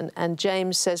fuels? And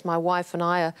James says, my wife and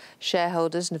I are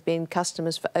shareholders and have been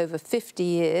customers for over 50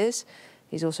 years.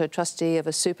 He's also a trustee of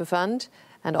a super fund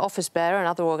and office bearer and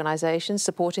other organisations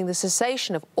supporting the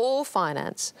cessation of all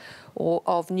finance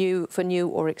for new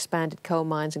or expanded coal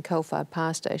mines and coal-fired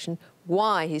power station.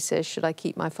 Why, he says, should I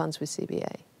keep my funds with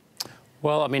CBA?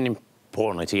 Well, I mean,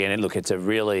 importantly, again, look, it's a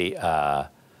really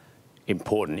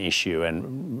important issue,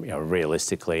 and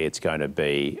realistically, it's going to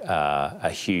be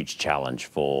a huge challenge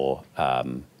for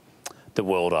the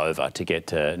world over to get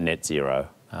to net zero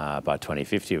by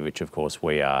 2050, which, of course,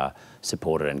 we are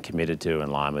supported and committed to in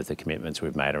line with the commitments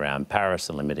we've made around Paris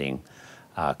and limiting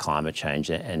climate change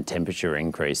and temperature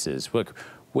increases. Look,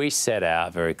 we set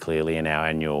out very clearly in our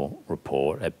annual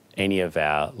report at any of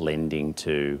our lending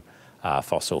to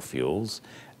fossil fuels.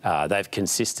 They've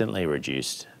consistently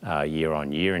reduced year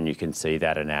on year, and you can see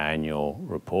that in our annual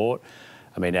report.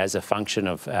 I mean, as a function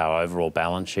of our overall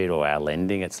balance sheet or our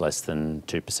lending, it's less than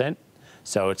 2%.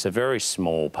 So it's a very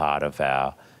small part of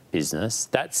our business.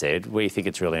 That said, we think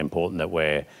it's really important that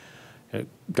we're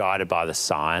guided by the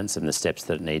science and the steps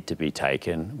that need to be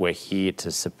taken. We're here to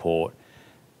support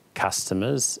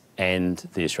customers and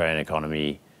the Australian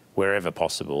economy wherever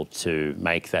possible to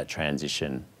make that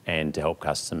transition and to help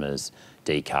customers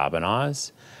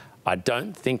decarbonise. I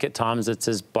don't think at times it's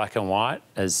as black and white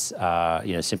as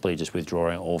simply just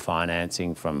withdrawing all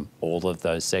financing from all of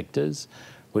those sectors.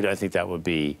 We don't think that would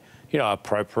be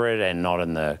appropriate and not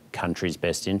in the country's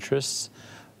best interests.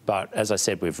 But as I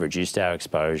said, we've reduced our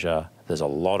exposure. There's a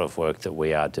lot of work that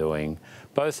we are doing,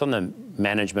 both on the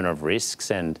management of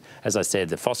risks and, as I said,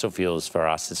 the fossil fuels for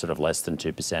us is sort of less than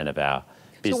 2% of our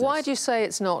business. So why do you say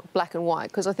it's not black and white?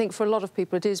 Because I think for a lot of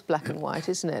people it is black and white,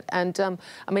 isn't it? And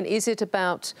I mean, is it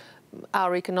about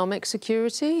our economic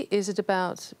security? Is it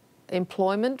about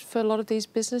employment for a lot of these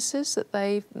businesses, that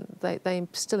they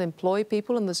still employ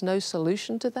people and there's no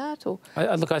solution to that? Or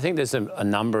look, I think there's a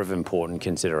number of important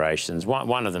considerations.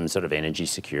 One of them is sort of energy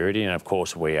security, and of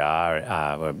course we are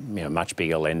a much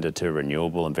bigger lender to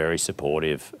renewable and very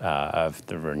supportive of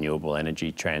the renewable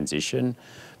energy transition.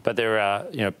 But there are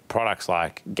products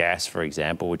like gas, for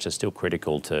example, which are still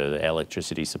critical to the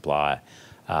electricity supply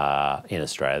in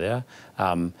Australia.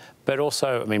 But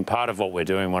also, I mean, part of what we're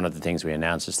doing, one of the things we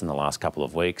announced just in the last couple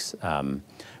of weeks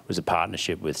was a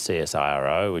partnership with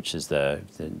CSIRO, which is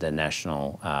the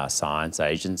National Science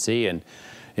Agency. And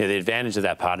the advantage of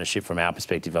that partnership from our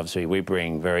perspective, obviously, we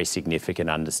bring very significant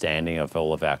understanding of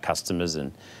all of our customers,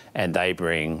 and they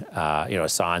bring a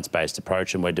science-based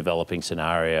approach, and we're developing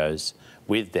scenarios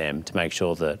with them to make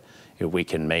sure that we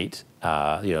can meet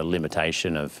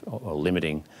limitation of or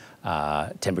limiting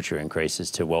temperature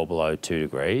increases to well below 2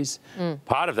 degrees.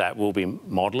 Part of that will be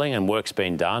modelling, and work's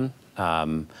been done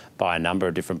by a number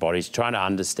of different bodies trying to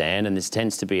understand, and this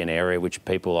tends to be an area which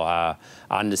people are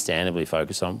understandably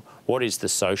focused on, what is the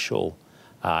social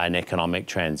and economic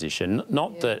transition?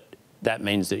 Not that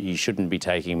means that you shouldn't be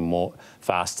taking more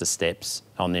faster steps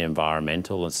on the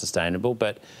environmental and sustainable,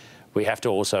 but we have to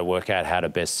also work out how to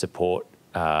best support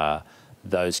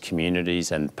those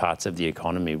communities and parts of the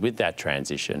economy with that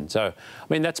transition. So, I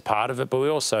mean, that's part of it, but we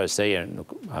also see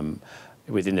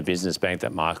within the business bank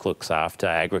that Mike looks after,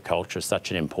 agriculture is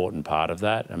such an important part of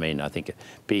that. I mean, I think a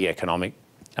big economic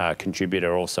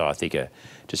contributor, also I think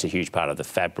just a huge part of the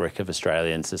fabric of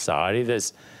Australian society.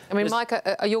 Mike,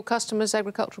 are your customers,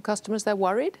 agricultural customers, they're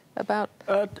worried about?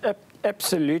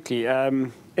 Absolutely.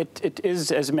 It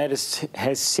is, as Matt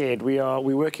has said, we're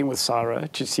working with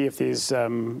CSIRO to see if there's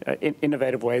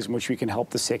innovative ways in which we can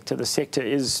help the sector. The sector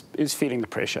is feeling the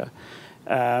pressure.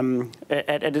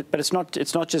 But it's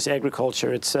not just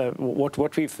agriculture. It's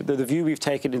the view we've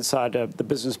taken inside the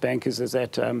business bank is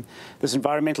that this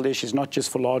environmental issue is not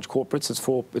just for large corporates.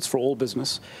 It's for all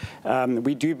business.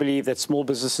 We do believe that small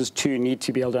businesses too need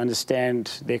to be able to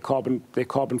understand their carbon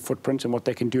footprint and what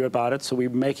they can do about it. So we're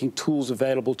making tools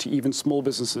available to even small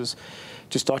businesses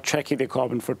to start tracking their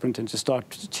carbon footprint and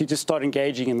to just start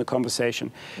engaging in the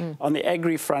conversation. On the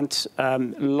agri front,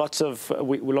 lots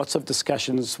of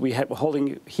discussions. We're holding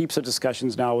heaps of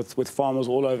discussions now with farmers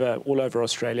all over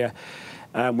Australia.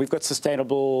 We've got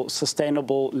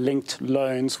sustainable linked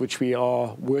loans, which we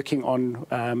are working on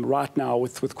right now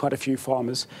with quite a few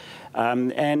farmers,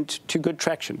 and to good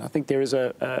traction. I think there is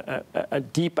a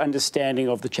deep understanding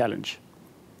of the challenge.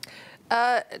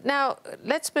 Now,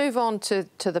 let's move on to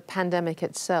the pandemic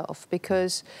itself,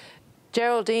 because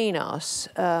Geraldine asks,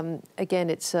 again,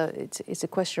 it's a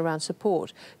question around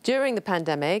support. During the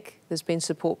pandemic, there's been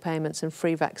support payments and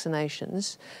free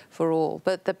vaccinations for all,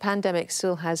 but the pandemic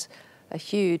still has a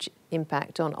huge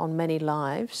impact on many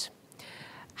lives.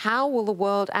 How will the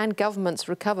world and governments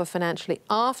recover financially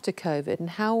after COVID,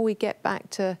 and how will we get back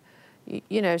to,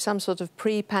 you know, some sort of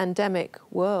pre-pandemic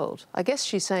world? I guess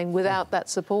she's saying without that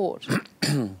support.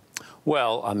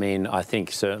 Well, I mean, I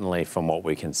think certainly from what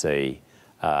we can see,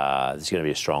 there's going to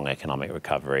be a strong economic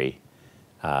recovery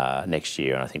next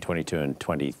year, and I think 22 and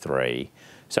 23.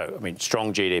 So, I mean,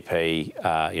 strong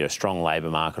GDP, you know, strong labour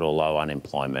market or low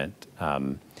unemployment,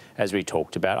 as we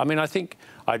talked about. I mean,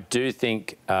 I do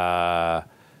think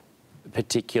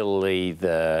particularly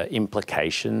the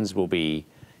implications will be,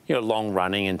 you know, long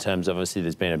running in terms of, obviously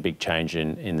there's been a big change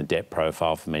in the debt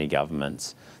profile for many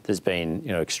governments. There's been,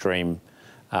 you know, extreme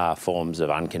forms of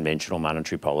unconventional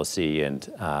monetary policy and,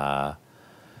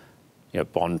 you know,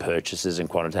 bond purchases and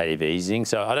quantitative easing.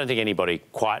 So I don't think anybody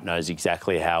quite knows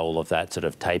exactly how all of that sort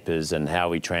of tapers and how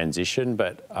we transition.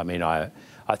 But I mean, I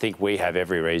think we have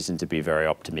every reason to be very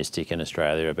optimistic in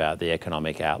Australia about the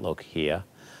economic outlook here.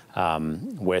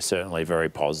 We're certainly very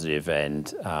positive,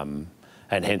 and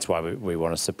hence why we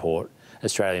want to support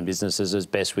Australian businesses as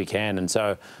best we can. And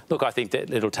so, look, I think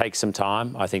that it'll take some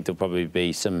time. I think there'll probably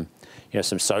be some, you know,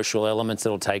 some social elements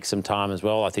that'll take some time as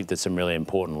well. I think there's some really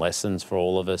important lessons for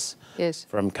all of us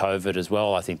from COVID as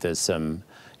well. I think there's some,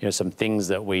 you know, some things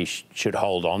that we should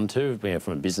hold on to, you know,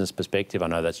 from a business perspective. I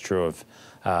know that's true of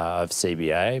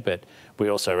CBA, but we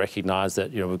also recognise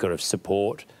that, you know, we've got to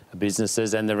support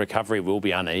businesses, and the recovery will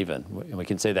be uneven. We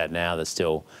can see that now. There's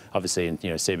still, obviously, in,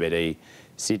 you know, CBD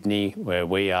Sydney, where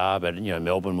we are, but, you know,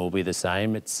 Melbourne will be the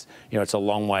same. It's, you know, it's a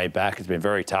long way back. It's been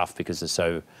very tough because there's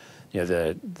so, you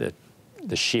know,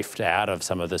 the shift out of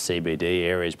some of the CBD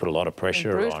areas put a lot of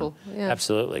pressure on. Yeah.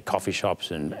 Absolutely, coffee shops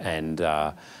and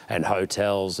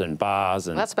hotels and bars.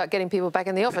 And well, that's about getting people back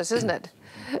in the office, isn't it?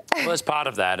 Well, it's part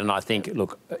of that, and I think,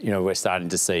 look, you know, we're starting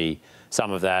to see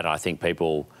some of that. I think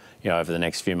people, you know, over the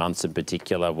next few months in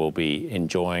particular, will be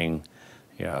enjoying,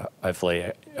 you know,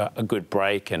 hopefully a good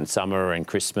break and summer and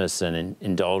Christmas, and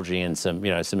indulging in some,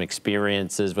 you know, some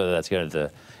experiences, whether that's going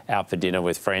out for dinner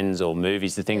with friends or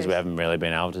movies, the things we haven't really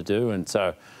been able to do. And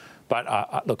so,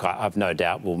 but look, I've no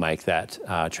doubt we'll make that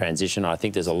transition. I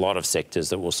think there's a lot of sectors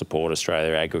that will support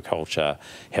Australia: agriculture,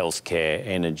 healthcare,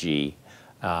 energy,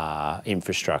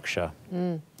 infrastructure.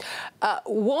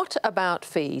 What about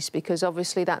fees? Because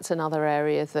obviously that's another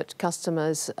area that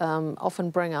customers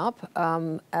often bring up,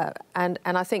 and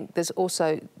I think there's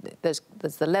also there's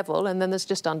the level, and then there's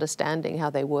just understanding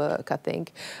how they work. I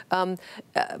think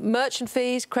merchant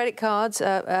fees, credit cards.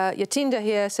 Yatinda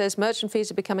here says merchant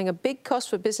fees are becoming a big cost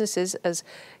for businesses as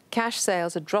cash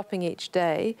sales are dropping each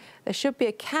day. There should be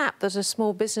a cap that a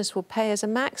small business will pay as a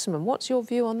maximum. What's your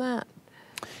view on that?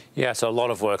 Yeah, so a lot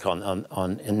of work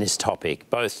in this topic,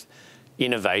 both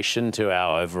innovation to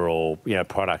our overall, you know,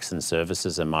 products and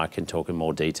services, and Mike can talk in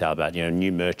more detail about, you know,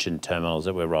 new merchant terminals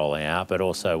that we're rolling out, but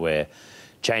also we're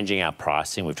changing our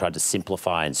pricing. We've tried to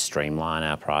simplify and streamline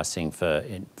our pricing for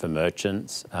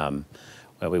merchants.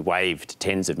 Where we waived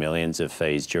tens of millions of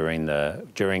fees during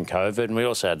COVID, and we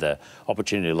also had the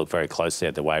opportunity to look very closely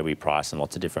at the way we price in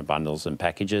lots of different bundles and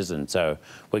packages. And so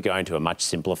we're going to a much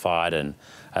simplified, and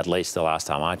at least the last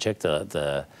time I checked,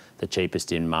 the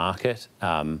cheapest in market, you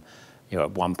know,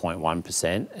 at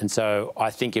 1.1%. And so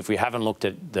I think if we haven't looked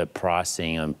at the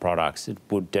pricing and products, it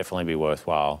would definitely be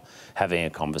worthwhile having a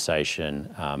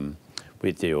conversation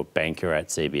with your banker at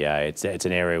CBA. It's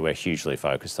an area we're hugely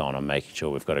focused on making sure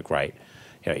we've got a great,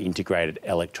 you know, integrated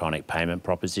electronic payment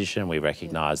proposition. We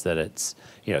recognise that it's,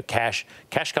 you know, cash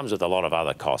comes with a lot of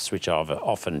other costs, which are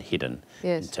often hidden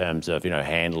in terms of, you know,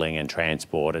 handling and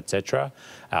transport, etc.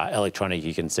 Electronic,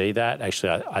 you can see that.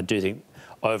 Actually, I do think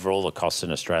overall the costs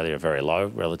in Australia are very low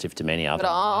relative to many other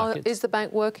markets. Is the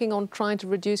bank working on trying to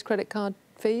reduce credit card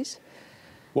fees?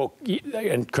 Well,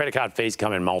 and credit card fees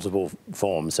come in multiple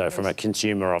forms. So from a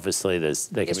consumer, obviously,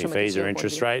 there can be fees or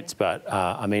interest rates. But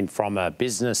I mean, from a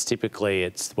business, typically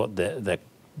it's what the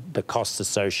costs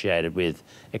associated with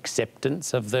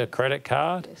acceptance of the credit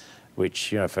card,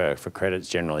 which, you know, for credit's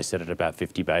generally set at about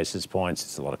 50 basis points.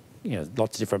 It's a lot of, you know,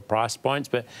 lots of different price points.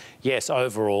 But yes,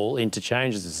 overall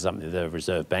interchange, this is something the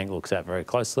Reserve Bank looks at very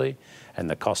closely, and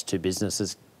the cost to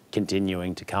businesses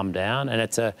continuing to come down, and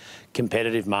it's a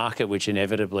competitive market which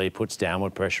inevitably puts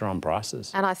downward pressure on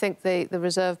prices. And I think the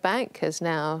Reserve Bank has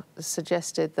now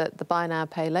suggested that the buy now,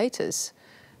 pay laters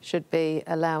should be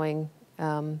allowing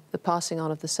the passing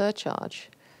on of the surcharge.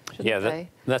 Yeah,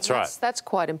 that's right. That's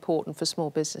quite important for small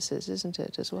businesses, isn't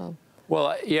it, as well?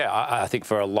 Well, yeah, I think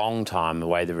for a long time, the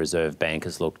way the Reserve Bank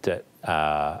has looked at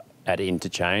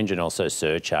interchange and also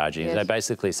surcharging, yes. they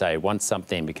basically say once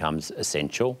something becomes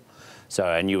essential, so,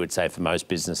 and you would say for most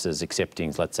businesses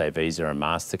accepting, let's say, Visa and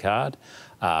MasterCard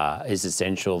is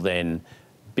essential, then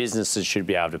businesses should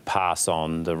be able to pass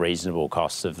on the reasonable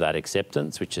costs of that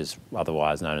acceptance, which is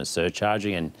otherwise known as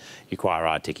surcharging. And you're quite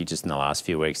right, Tiki, just in the last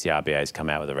few weeks, the RBA has come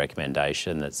out with a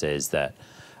recommendation that says that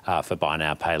for buy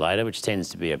now, pay later, which tends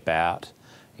to be about,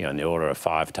 in the order of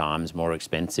 5 times more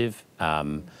expensive,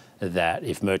 that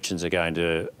if merchants are going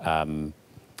to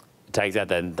take that,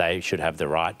 then they should have the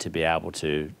right to be able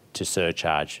to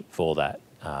surcharge for that.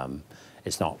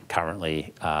 It's not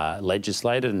currently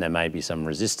legislated, and there may be some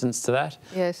resistance to that.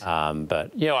 Yes.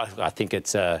 But I think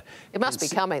it's a. It must be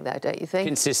coming, though, don't you think?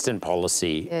 Consistent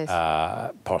policy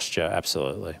posture,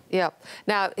 absolutely. Yeah.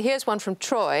 Now, here's one from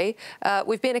Troy.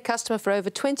 We've been a customer for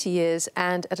over 20 years,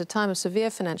 and at a time of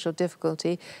severe financial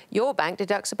difficulty, your bank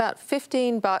deducts about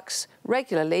 $15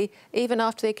 regularly, even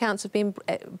after the accounts have been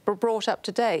brought up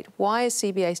to date. Why is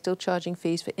CBA still charging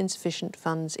fees for insufficient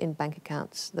funds in bank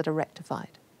accounts that are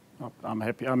rectified? I'm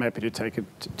happy to take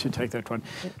that one.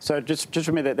 So just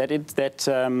remember that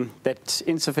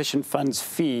insufficient funds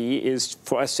fee is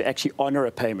for us to actually honour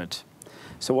a payment.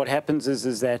 So what happens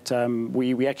is that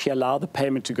we actually allow the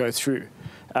payment to go through,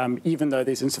 even though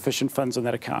there's insufficient funds on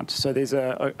that account. So there's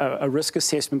a risk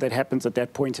assessment that happens at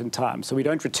that point in time. So we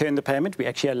don't return the payment; we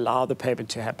actually allow the payment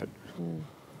to happen.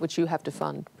 Which you have to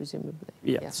fund, presumably.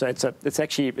 Yeah. So it's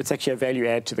actually a value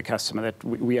add to the customer that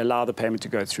we allow the payment to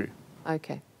go through.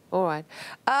 Okay. All right.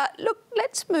 Look,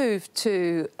 let's move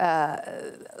to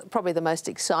probably the most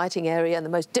exciting area and the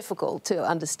most difficult to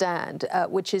understand,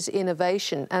 which is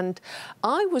innovation. And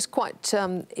I was quite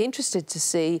interested to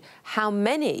see how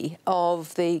many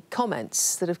of the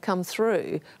comments that have come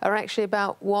through are actually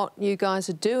about what you guys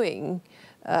are doing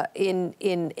in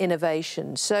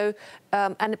innovation. So,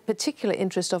 and a particular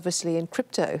interest, obviously, in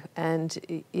crypto and,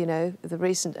 the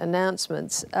recent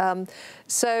announcements.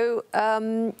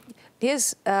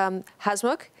 Here's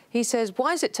Hasmukh. He says,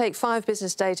 why does it take 5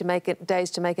 business days to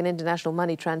make an international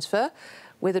money transfer?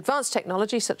 With advanced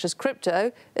technology such as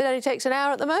crypto, it only takes an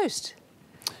hour at the most.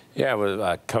 Yeah,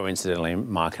 well, coincidentally,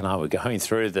 Mark and I were going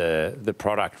through the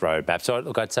product roadmap. So,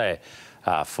 look, I'd say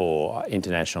for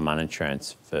international money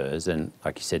transfers, and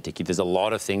like you said, Tiki, there's a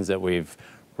lot of things that we've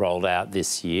rolled out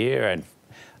this year, and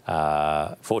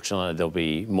fortunately, there'll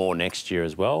be more next year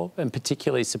as well, and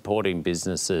particularly supporting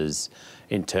businesses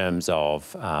in terms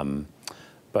of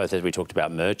both, as we talked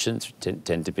about, merchants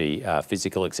tend to be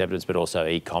physical acceptance, but also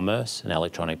e-commerce and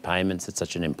electronic payments. It's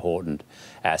such an important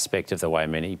aspect of the way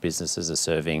many businesses are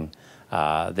serving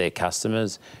their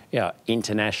customers.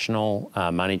 International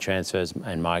money transfers,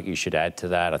 and Mike, you should add to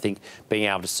that. I think being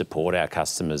able to support our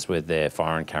customers with their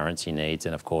foreign currency needs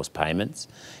and, of course, payments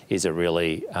is a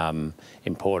really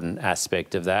important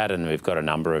aspect of that. And we've got a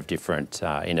number of different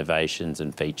innovations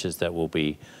and features that we'll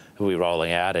be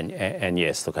rolling out. And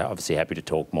yes, look, obviously happy to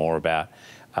talk more about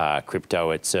crypto.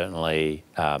 It's certainly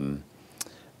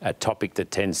a topic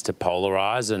that tends to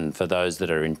polarise, and for those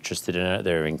that are interested in it,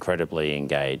 they're incredibly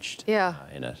engaged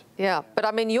in it. Yeah, but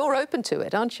I mean, you're open to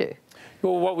it, aren't you?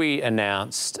 Well, what we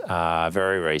announced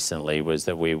very recently was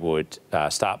that we would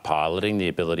start piloting the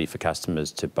ability for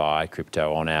customers to buy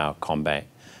crypto on our CommBank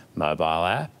mobile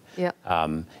app. Yeah.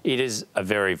 It is a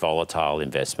very volatile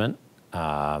investment.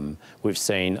 We've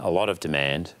seen a lot of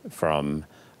demand from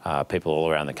people all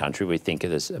around the country. We think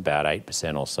there's about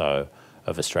 8% or so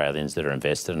of Australians that are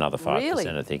invested, another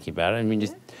 5% are thinking about it. I mean,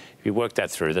 if you work that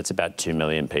through, that's about 2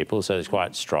 million people, so it's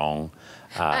quite strong.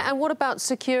 And what about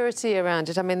security around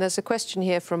it? I mean, there's a question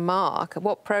here from Mark.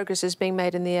 What progress is being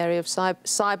made in the area of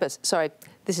cyber? Sorry,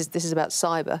 this is about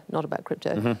cyber, not about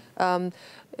crypto.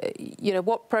 Mm-hmm.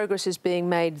 What progress is being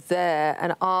made there,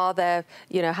 and are there?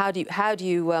 How do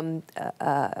you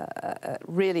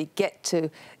really get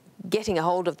to getting a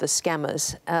hold of the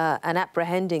scammers and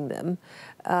apprehending them?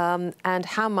 And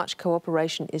how much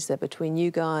cooperation is there between you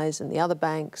guys and the other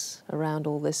banks around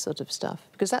all this sort of stuff?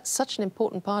 Because that's such an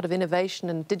important part of innovation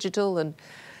and digital. And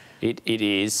it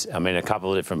is. I mean, a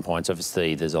couple of different points.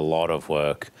 Obviously, there's a lot of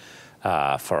work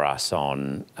for us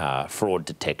on fraud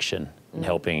detection and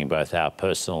helping both our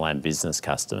personal and business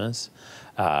customers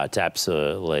to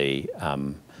absolutely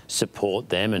support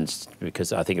them. And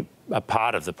because I think a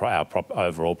part of our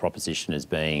overall proposition is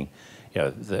being,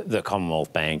 the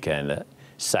Commonwealth Bank and a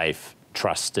safe,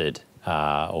 trusted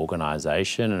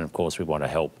organisation. And of course, we want to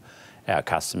help our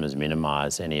customers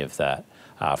minimise any of that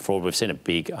fraud. We've seen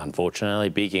unfortunately,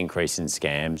 big increase in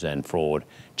scams and fraud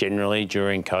generally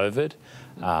during COVID.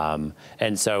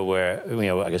 And so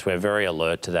I guess we're very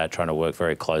alert to that, trying to work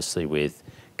very closely with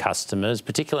customers,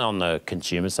 particularly on the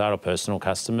consumer side or personal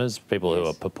customers, people who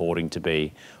are purporting to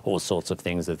be all sorts of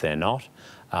things that they're not.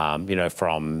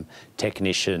 From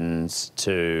technicians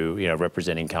to,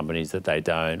 representing companies that they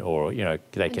don't, or,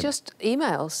 they can... Just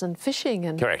emails and phishing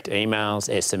and... Correct. Emails,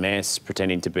 SMS,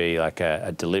 pretending to be like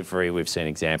a delivery. We've seen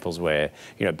examples where,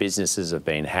 businesses have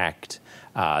been hacked,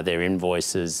 their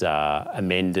invoices are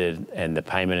amended and the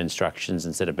payment instructions,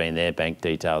 instead of being their bank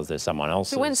details, they're someone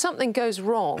else's. So when something goes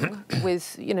wrong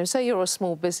with, say you're a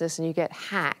small business and you get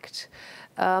hacked,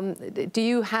 do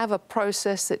you have a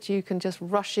process that you can just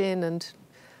rush in and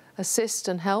assist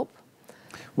and help?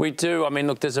 We do. I mean,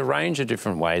 look, there's a range of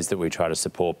different ways that we try to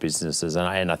support businesses,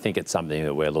 and I think it's something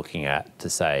that we're looking at to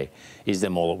say, is there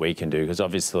more that we can do? Because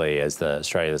obviously, as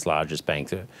Australia's largest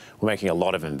bank, we're making a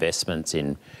lot of investments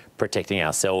in protecting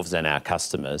ourselves and our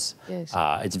customers. Yes.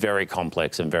 It's very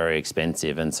complex and very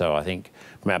expensive, and so I think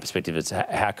from our perspective, it's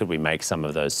how could we make some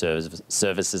of those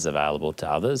services available to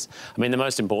others? I mean, the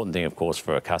most important thing, of course,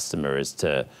 for a customer is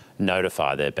to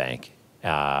notify their bank.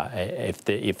 If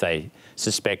they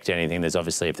suspect anything,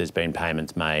 if there's been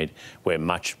payments made, we're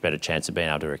much better chance of being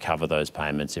able to recover those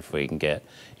payments if we can get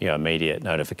immediate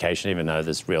notification, even though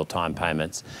there's real-time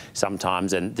payments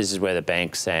sometimes. And this is where the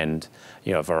banks and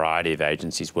a variety of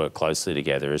agencies work closely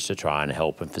together, is to try and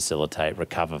help and facilitate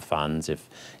recover funds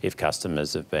if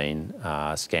customers have been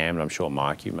scammed. I'm sure,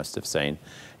 Mike, you must have seen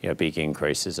big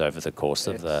increases over the course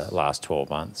of the last 12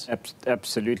 months.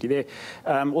 Absolutely.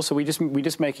 Also, we're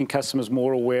just making customers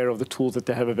more aware of the tools that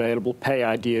they have available. Pay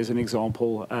ID as an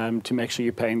example, to make sure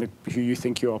you're paying who you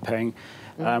think you are paying.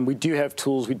 We do have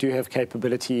tools, we do have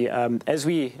capability. As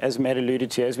Matt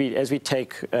alluded to, as we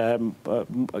take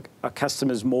our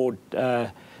customers more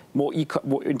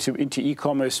into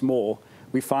e-commerce more,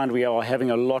 we find we are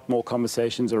having a lot more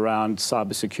conversations around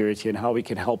cybersecurity and how we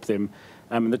can help them.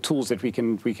 And the tools that we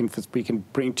can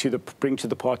bring to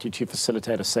the party to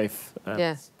facilitate a safe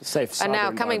cyber And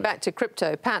now coming back to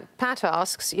crypto, Pat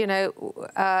asks,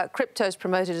 crypto is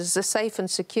promoted as a safe and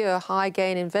secure high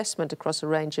gain investment across a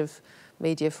range of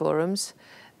media forums.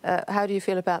 How do you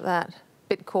feel about that?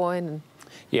 Bitcoin?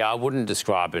 Yeah, I wouldn't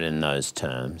describe it in those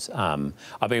terms. I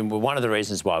mean, one of the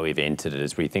reasons why we've entered it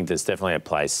is we think there's definitely a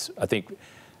place, I think,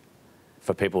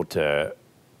 for people to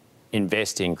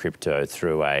invest in crypto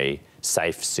through a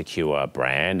safe, secure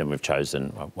brand, and we've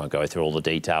chosen, I won't go through all the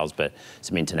details, but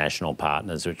some international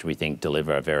partners which we think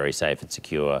deliver a very safe and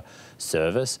secure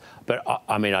service. But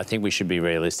I mean, I think we should be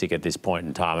realistic at this point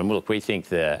in time. And look, we think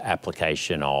the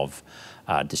application of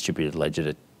distributed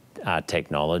ledger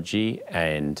technology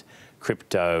and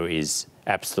crypto is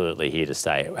absolutely here to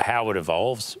stay. How it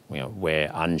evolves,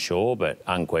 we're unsure, but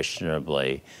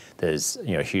unquestionably there's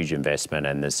huge investment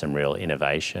and there's some real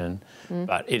innovation,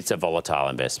 but it's a volatile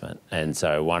investment. And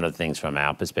so one of the things from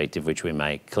our perspective, which we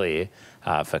make clear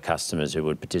for customers who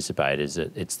would participate, is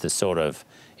that it's the sort of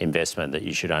investment that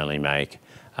you should only make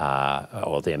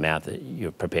or the amount that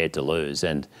you're prepared to lose.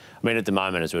 And I mean, at the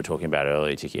moment, as we were talking about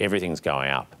earlier, Tiki, everything's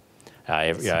going up.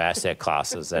 Asset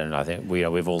classes, and I think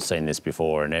we've all seen this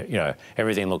before, and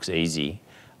everything looks easy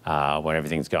when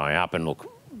everything's going up, and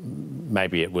look,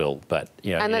 maybe it will, but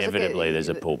inevitably there's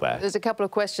a pullback. There's a couple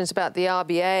of questions about the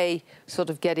RBA sort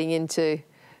of getting into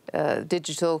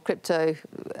digital crypto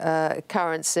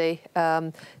currency.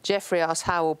 Jeffrey asks,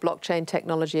 how will blockchain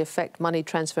technology affect money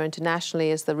transfer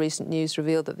internationally, as the recent news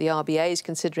revealed that the RBA is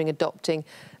considering adopting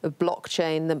a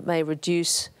blockchain that may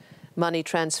reduce money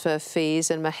transfer fees?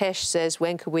 And Mahesh says,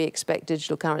 when could we expect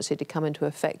digital currency to come into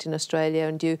effect in Australia?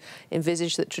 And do you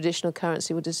envisage that traditional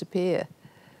currency will disappear?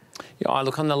 Yeah,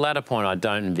 look, on the latter point, I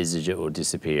don't envisage it will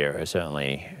disappear,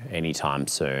 certainly anytime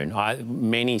soon.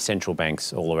 Many central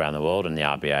banks all around the world, and the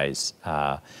RBA's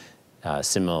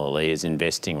similarly, is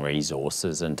investing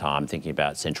resources and time thinking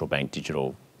about central bank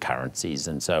digital currencies.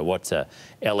 And so what's an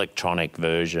electronic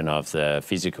version of the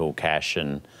physical cash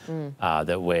and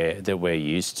that we're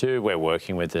used to? We're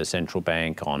working with the central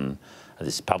bank on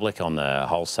this is public, on the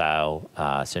wholesale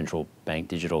central bank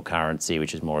digital currency,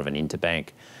 which is more of an interbank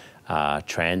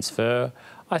transfer.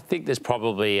 I think there's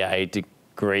probably a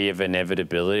degree of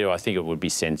inevitability, or I think it would be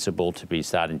sensible to be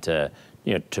starting to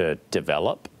to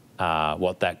develop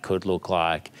what that could look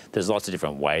like. There's lots of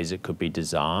different ways it could be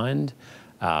designed.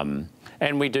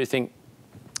 And we do think,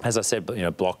 as I said,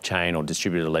 blockchain or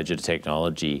distributed ledger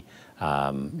technology,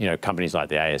 companies like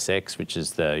the ASX, which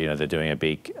is they're doing a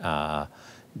big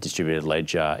distributed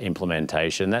ledger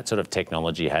implementation. That sort of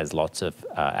technology has lots of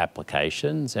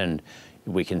applications, and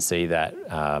we can see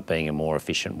that being a more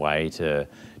efficient way to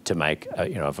make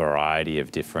a variety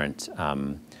of different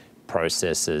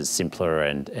processes simpler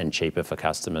and cheaper for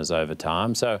customers over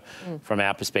time. So from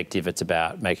our perspective, it's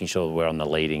about making sure we're on the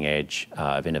leading edge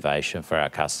of innovation for our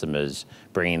customers,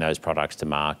 bringing those products to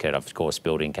market, of course,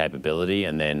 building capability,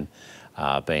 and then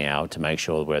being able to make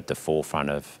sure we're at the forefront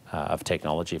of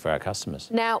technology for our customers.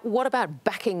 Now, what about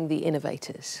backing the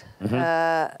innovators?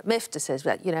 MIFTA says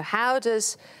that, how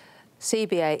does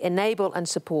CBA enable and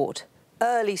support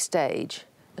early stage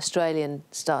Australian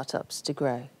startups to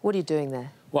grow? What are you doing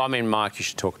there? Well, I mean, Mike, you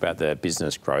should talk about the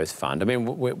Business Growth Fund. I mean,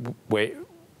 we're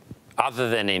other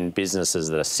than in businesses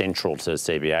that are central to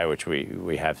CBA, which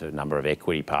we have a number of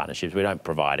equity partnerships, we don't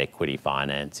provide equity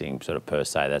financing sort of per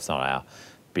se. That's not our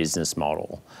business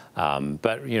model.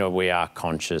 But, we are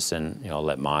conscious, and I'll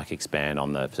let Mike expand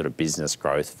on the sort of Business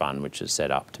Growth Fund, which is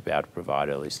set up to be able to provide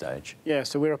early stage. Yeah,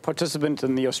 so we're a participant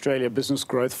in the Australia Business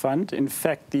Growth Fund. In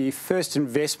fact, the first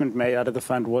investment made out of the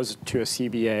fund was to a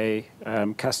CBA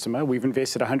customer. We've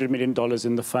invested $100 million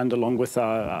in the fund, along with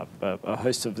a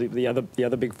host of the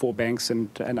other big four banks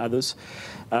and others.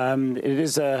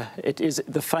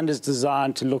 The fund is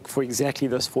designed to look for exactly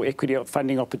this, for equity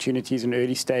funding opportunities in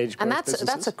early stage growth businesses.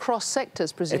 That's across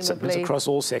sectors, presumably. It's across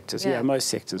all sectors. Yeah, most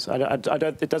sectors.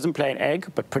 It doesn't play in ag,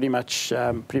 but pretty much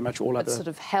all other. Sort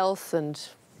of health and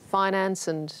finance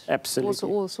and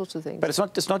all sorts of things. But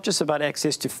it's not just about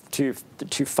access to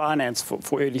finance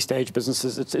for early stage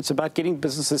businesses. It's about getting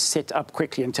businesses set up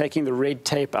quickly and taking the red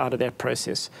tape out of that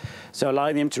process. So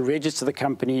allowing them to register the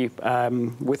company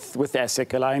with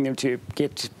ASIC, allowing them to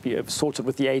get sorted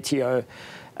with the ATO.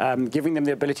 Giving them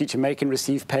the ability to make and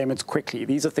receive payments quickly.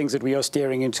 These are things that we are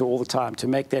steering into all the time to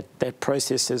make that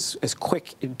process as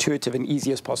quick, intuitive and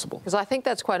easy as possible. Because I think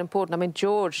that's quite important. I mean,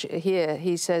 George here,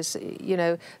 he says,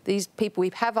 these people,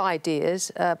 we have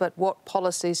ideas, but what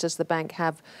policies does the bank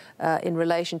have in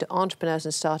relation to entrepreneurs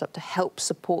and startups to help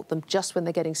support them just when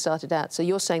they're getting started out? So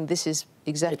you're saying this is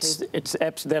exactly...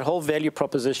 It's that whole value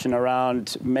proposition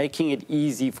around making it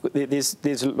easy.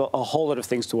 There's a whole lot of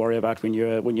things to worry about when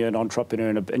you're an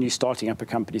entrepreneur and you're starting up a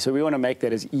company. So we want to make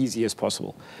that as easy as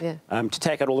possible. Yeah. To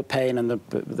take out all the pain and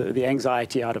the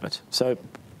anxiety out of it. So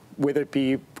whether it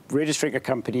be registering a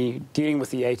company, dealing with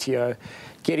the ATO,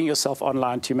 getting yourself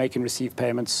online to make and receive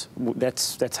payments,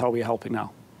 that's how we're helping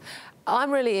now.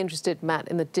 I'm really interested, Matt,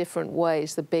 in the different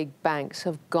ways the big banks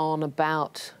have gone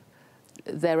about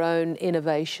their own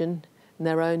innovation and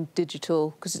their own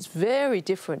digital, because it's very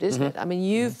different, isn't it? I mean,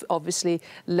 you've obviously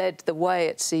led the way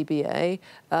at CBA.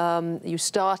 You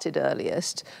started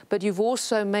earliest, but you've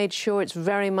also made sure it's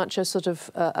very much a sort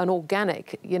of an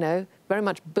organic, very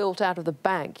much built out of the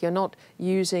bank. You're not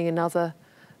using another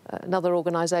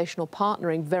organisational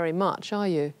partnering very much, are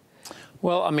you?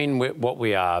 Well, I mean,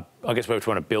 I guess we're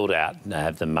trying to build out and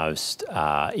have the most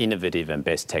innovative and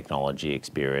best technology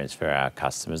experience for our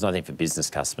customers. I think for business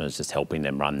customers, just helping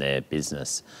them run their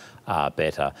business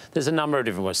better. There's a number of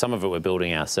different ways. Some of it we're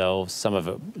building ourselves. Some of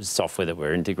it is software that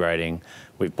we're integrating.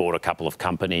 We've bought a couple of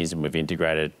companies and we've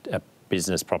integrated a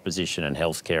business proposition, and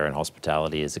healthcare and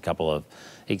hospitality as a couple of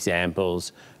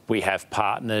examples. We have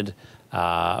partnered.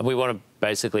 We want to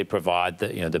basically provide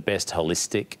the best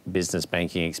holistic business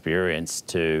banking experience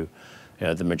to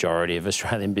the majority of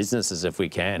Australian businesses if we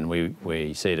can.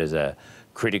 We see it as a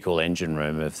critical engine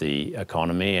room of the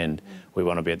economy, and we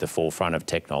want to be at the forefront of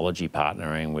technology,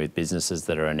 partnering with businesses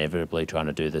that are inevitably trying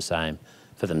to do the same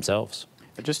for themselves.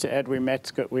 Just to add where Matt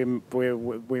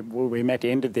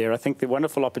ended there, I think the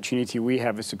wonderful opportunity we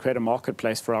have is to create a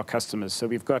marketplace for our customers. So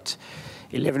we've got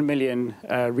 11 million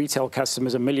retail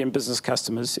customers, 1 million business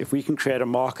customers. If we can create a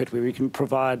market where we can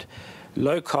provide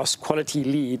low-cost, quality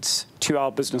leads to our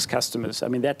business customers, I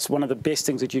mean, that's one of the best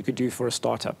things that you could do for a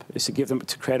startup, is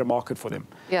to create a market for them.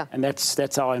 Yeah. And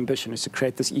that's our ambition, is to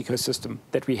create this ecosystem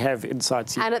that we have inside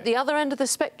CBA. And at the other end of the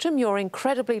spectrum, your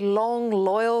incredibly long,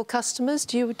 loyal customers,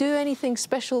 do you do anything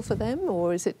special for them,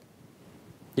 or is it?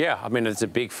 Yeah, I mean, it's a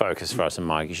big focus for us, and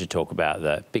Mike, you should talk about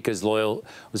that, because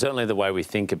certainly the way we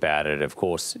think about it, of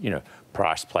course,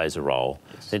 price plays a role.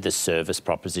 Yes. I think the service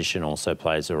proposition also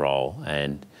plays a role,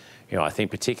 and I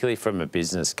think particularly from a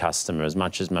business customer, as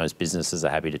much as most businesses are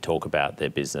happy to talk about their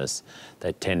business,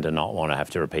 they tend to not want to have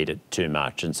to repeat it too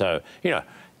much. And so,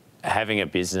 having a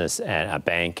business and a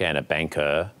bank and a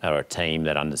banker, or a team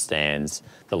that understands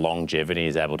the longevity,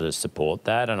 is able to support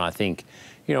that. And I think,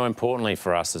 importantly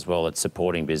for us as well, it's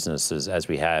supporting businesses as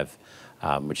we have,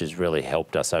 which has really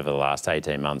helped us over the last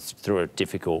 18 months through a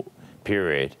difficult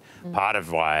period. Part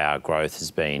of why our growth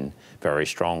has been very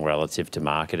strong relative to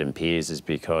market and peers is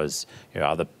because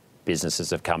other businesses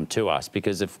have come to us,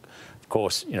 because of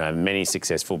course, many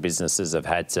successful businesses have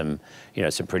had some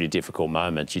pretty difficult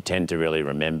moments. You tend to really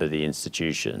remember the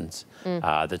institutions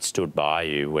that stood by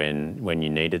you when you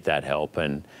needed that help.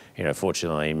 And,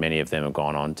 fortunately, many of them have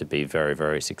gone on to be very,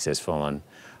 very successful, and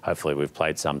hopefully we've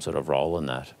played some sort of role in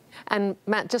that. And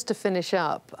Matt, just to finish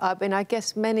up, I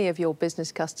guess many of your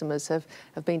business customers have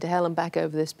been to hell and back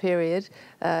over this period.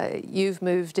 You've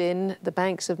moved in, the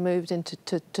banks have moved in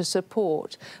to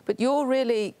support, but you're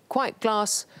really quite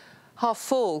glass half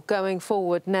full going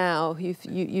forward now.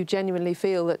 You genuinely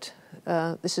feel that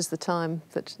this is the time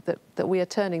that we are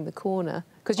turning the corner.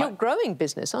 Because you're growing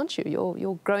business, aren't you?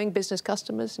 You're growing business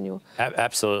customers, and you're...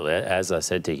 Absolutely. As I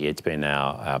said, Tikki, it's been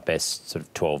our best sort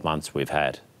of 12 months we've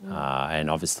had.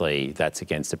 And obviously that's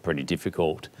against a pretty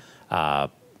difficult,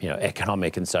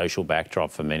 economic and social backdrop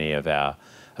for many of our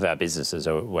businesses.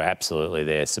 So we're absolutely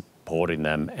there supporting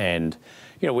them. And,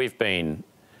 we've been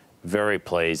very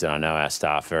pleased, and I know our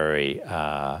staff very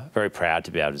proud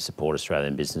to be able to support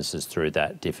Australian businesses through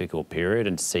that difficult period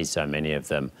and to see so many of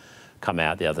them come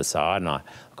out the other side. And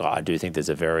I do think there's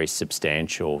a very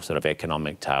substantial sort of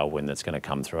economic tailwind that's going to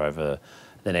come through over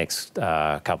the next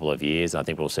couple of years. I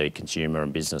think we'll see consumer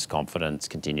and business confidence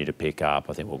continue to pick up.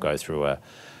 I think we'll go through a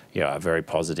very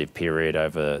positive period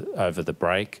over the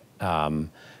break.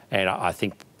 And I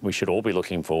think we should all be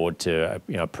looking forward to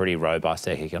pretty robust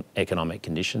economic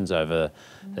conditions over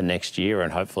the next year,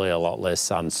 and hopefully a lot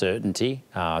less uncertainty.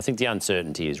 I think the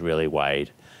uncertainty has really weighed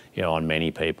on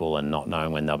many people, and not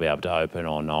knowing when they'll be able to open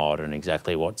or not, and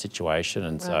exactly what situation.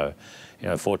 And so,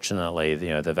 fortunately,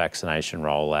 the vaccination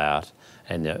rollout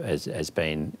has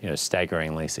been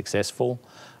staggeringly successful.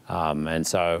 And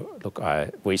so, look,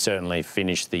 we certainly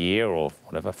finished the year, or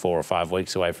whatever, 4 or 5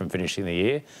 weeks away from finishing the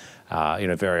year,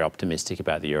 very optimistic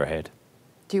about the year ahead.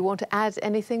 Do you want to add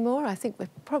anything more? I think we're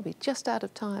probably just out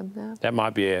of time now. That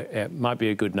might be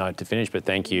a good note to finish, but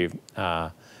thank you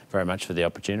very much for the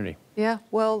opportunity. Yeah,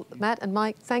 well, Matt and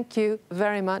Mike, thank you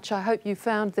very much. I hope you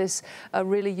found this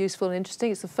really useful and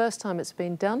interesting. It's the first time it's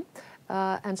been done.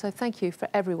 And so thank you for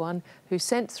everyone who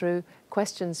sent through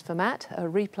questions for Matt. A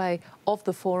replay of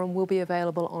the forum will be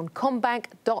available on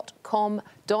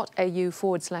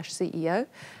commbank.com.au/CEO.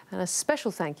 And a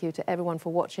special thank you to everyone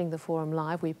for watching the forum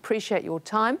live. We appreciate your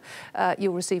time.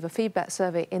 You'll receive a feedback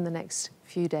survey in the next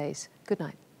few days. Good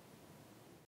night.